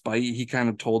out of spite. He kind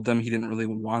of told them he didn't really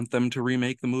want them to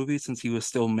remake the movie since he was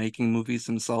still making movies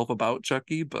himself about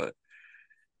Chucky, but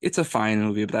it's a fine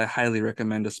movie, but I highly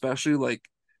recommend, especially like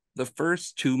the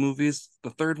first two movies.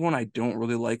 The third one I don't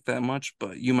really like that much,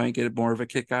 but you might get more of a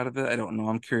kick out of it. I don't know.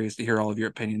 I'm curious to hear all of your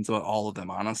opinions about all of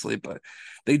them, honestly, but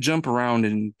they jump around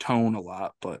in tone a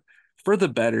lot, but for the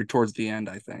better towards the end,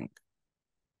 I think.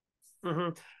 Hmm.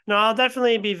 No, I'll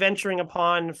definitely be venturing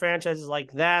upon franchises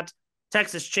like that.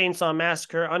 Texas Chainsaw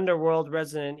Massacre, Underworld,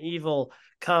 Resident Evil,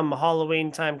 come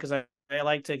Halloween time because I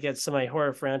like to get some of my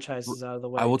horror franchises out of the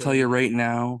I way will tell during you the year. right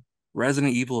now,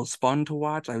 Resident Evil is fun to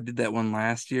watch. I did that one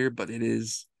last year, but it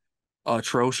is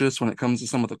atrocious when it comes to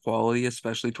some of the quality,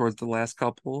 especially towards the last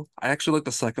couple. I actually like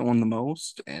the second one the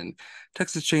most, and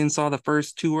Texas Chainsaw, the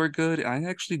first two are good. I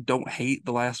actually don't hate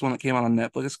the last one that came out on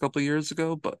Netflix a couple years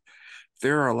ago, but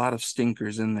there are a lot of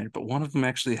stinkers in there. But one of them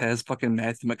actually has fucking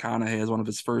Matthew McConaughey as one of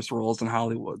his first roles in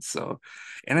Hollywood. So,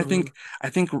 and Hmm. I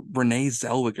think Renee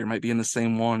Zellweger might be in the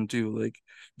same one too. Like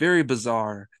very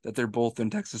bizarre that they're both in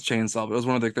Texas Chainsaw, but it was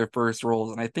one of like their first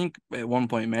roles. And I think at one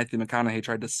point Matthew McConaughey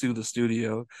tried to sue the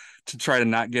studio to try to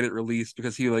not get it released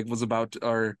because he like was about to,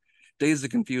 or Dazed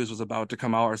and Confused was about to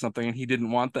come out or something, and he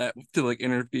didn't want that to like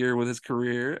interfere with his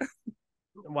career.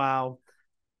 Wow.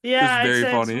 It was Yeah, very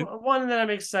it's funny. one that I'm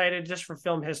excited just for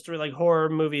film history, like horror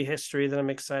movie history that I'm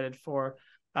excited for.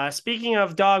 Speaking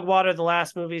of Dog Water, the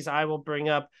last movies I will bring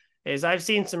up is I've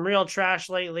seen some real trash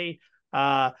lately.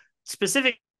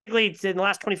 Specifically, in the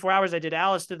last 24 hours, I did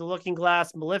Alice Through the Looking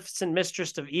Glass, Maleficent,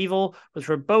 Mistress of Evil, which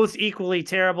were both equally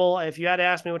terrible. If you had to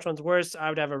ask me which one's worse, I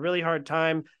would have a really hard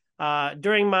time.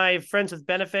 During my Friends with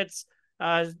Benefits,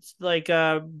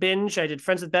 binge, I did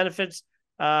Friends with Benefits,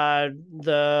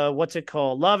 the what's it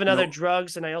called, Love and Other No,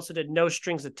 Drugs, and I also did No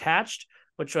Strings Attached,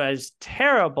 which was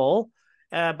terrible.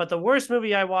 But the worst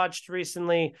movie I watched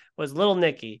recently was Little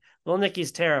Nicky. Little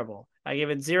Nicky's terrible. I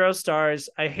gave it 0 stars.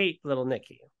 I hate Little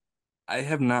Nicky. I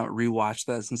have not rewatched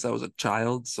that since I was a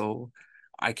child, so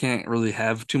I can't really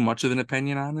have too much of an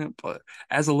opinion on it. But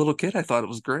as a little kid, I thought it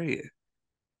was great.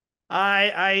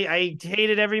 I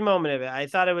hated every moment of it. I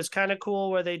thought it was kind of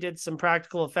cool where they did some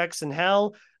practical effects in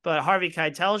hell, but Harvey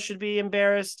Keitel should be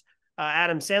embarrassed.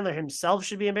 Adam Sandler himself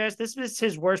should be embarrassed. This was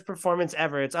his worst performance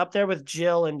ever. It's up there with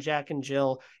Jill and Jack and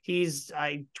Jill. He's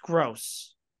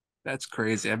gross. That's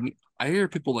crazy. I hear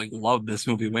people like love this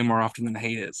movie way more often than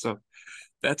hate it, so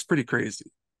that's pretty crazy.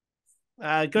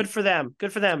 Good for them.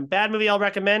 Good for them. Bad movie I'll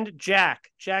recommend. Jack.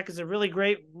 Jack is a really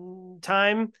great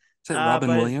time. Is that Robin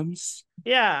But Williams?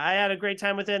 yeah, I had a great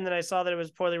time with it, and then I saw that it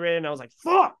was poorly rated, and I was like,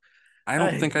 "Fuck!" I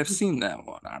don't Uh, think I've seen that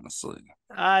one, honestly.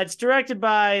 it's directed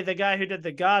by the guy who did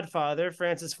The Godfather,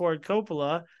 Francis Ford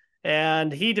Coppola,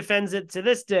 and he defends it to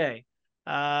this day.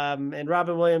 And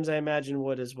Robin Williams, I imagine,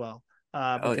 would as well,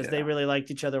 Oh because they yeah. really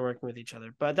liked each other working with each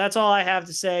other. But that's all I have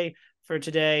to say for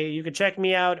today. You can check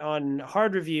me out on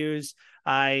Hard Reviews.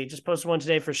 I just posted one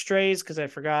today for Strays because I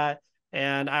forgot.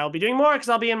 And I'll be doing more because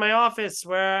I'll be in my office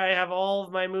where I have all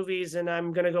of my movies, and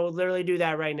I'm going to go literally do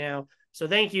that right now. So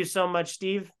thank you so much,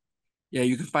 Steve. Yeah,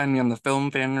 you can find me on the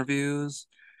Film Fan Reviews.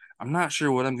 I'm not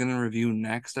sure what I'm gonna review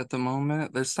next at the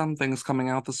moment. There's some things coming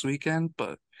out this weekend,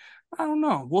 but I don't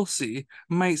know. We'll see.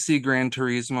 Might see Gran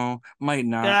Turismo, might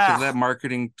not, because that Ah,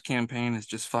 marketing campaign is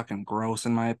just fucking gross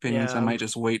in my opinion. So I yeah. might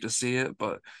just wait to see it.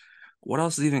 But what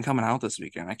else is even coming out this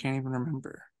weekend? I can't even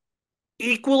remember.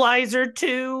 Equalizer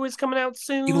 2 is coming out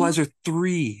soon. Equalizer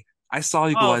 3. I saw Oh,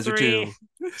 Equalizer 3. 2.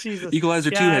 Jesus.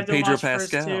 Equalizer Yeah, 2 I had have to Pedro watch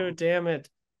first two. Pascal. Damn it.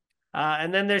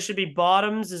 And then there should be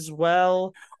Bottoms as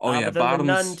well. Oh yeah, But then The Nun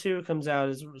Bottoms. 2 comes out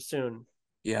as soon.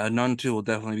 Yeah, Nun 2 will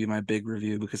definitely be my big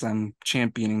review because I'm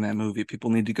championing that movie.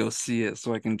 People need to go see it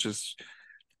so I can just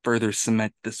further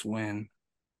cement this win.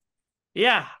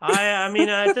 Yeah, I mean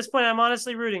at this point I'm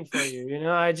honestly rooting for you.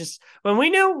 I just when we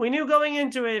knew going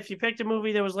into it, if you picked a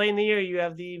movie that was late in the year, you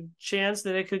have the chance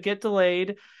that it could get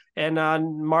delayed. And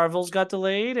Marvel's got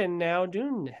delayed, and now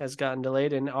Dune has gotten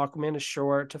delayed, and Aquaman is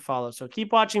sure to follow. So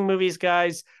keep watching movies,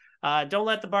 guys. Don't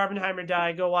let the Barbenheimer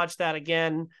die. Go watch that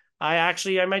again. I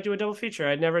might do a double feature.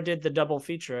 I never did the double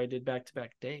feature. I did back to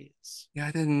back days. Yeah,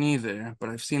 I didn't either, but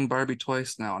I've seen Barbie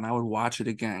twice now and I would watch it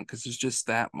again because it's just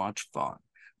that much fun.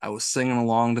 I was singing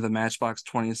along to the Matchbox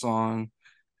 20 song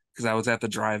because I was at the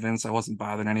drive-in, so I wasn't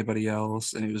bothering anybody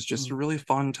else. And it was just a really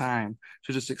fun time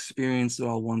to just experience it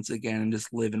all once again and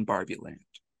just live in Barbie land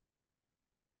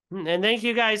And thank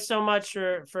you guys so much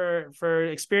for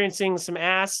experiencing some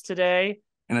ass today.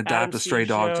 and Adam adopt a stray Steve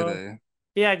dog show. today.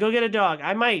 Yeah, go get a dog.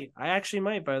 I might. I actually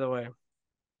might, by the way.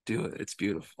 Do it. It's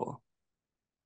beautiful.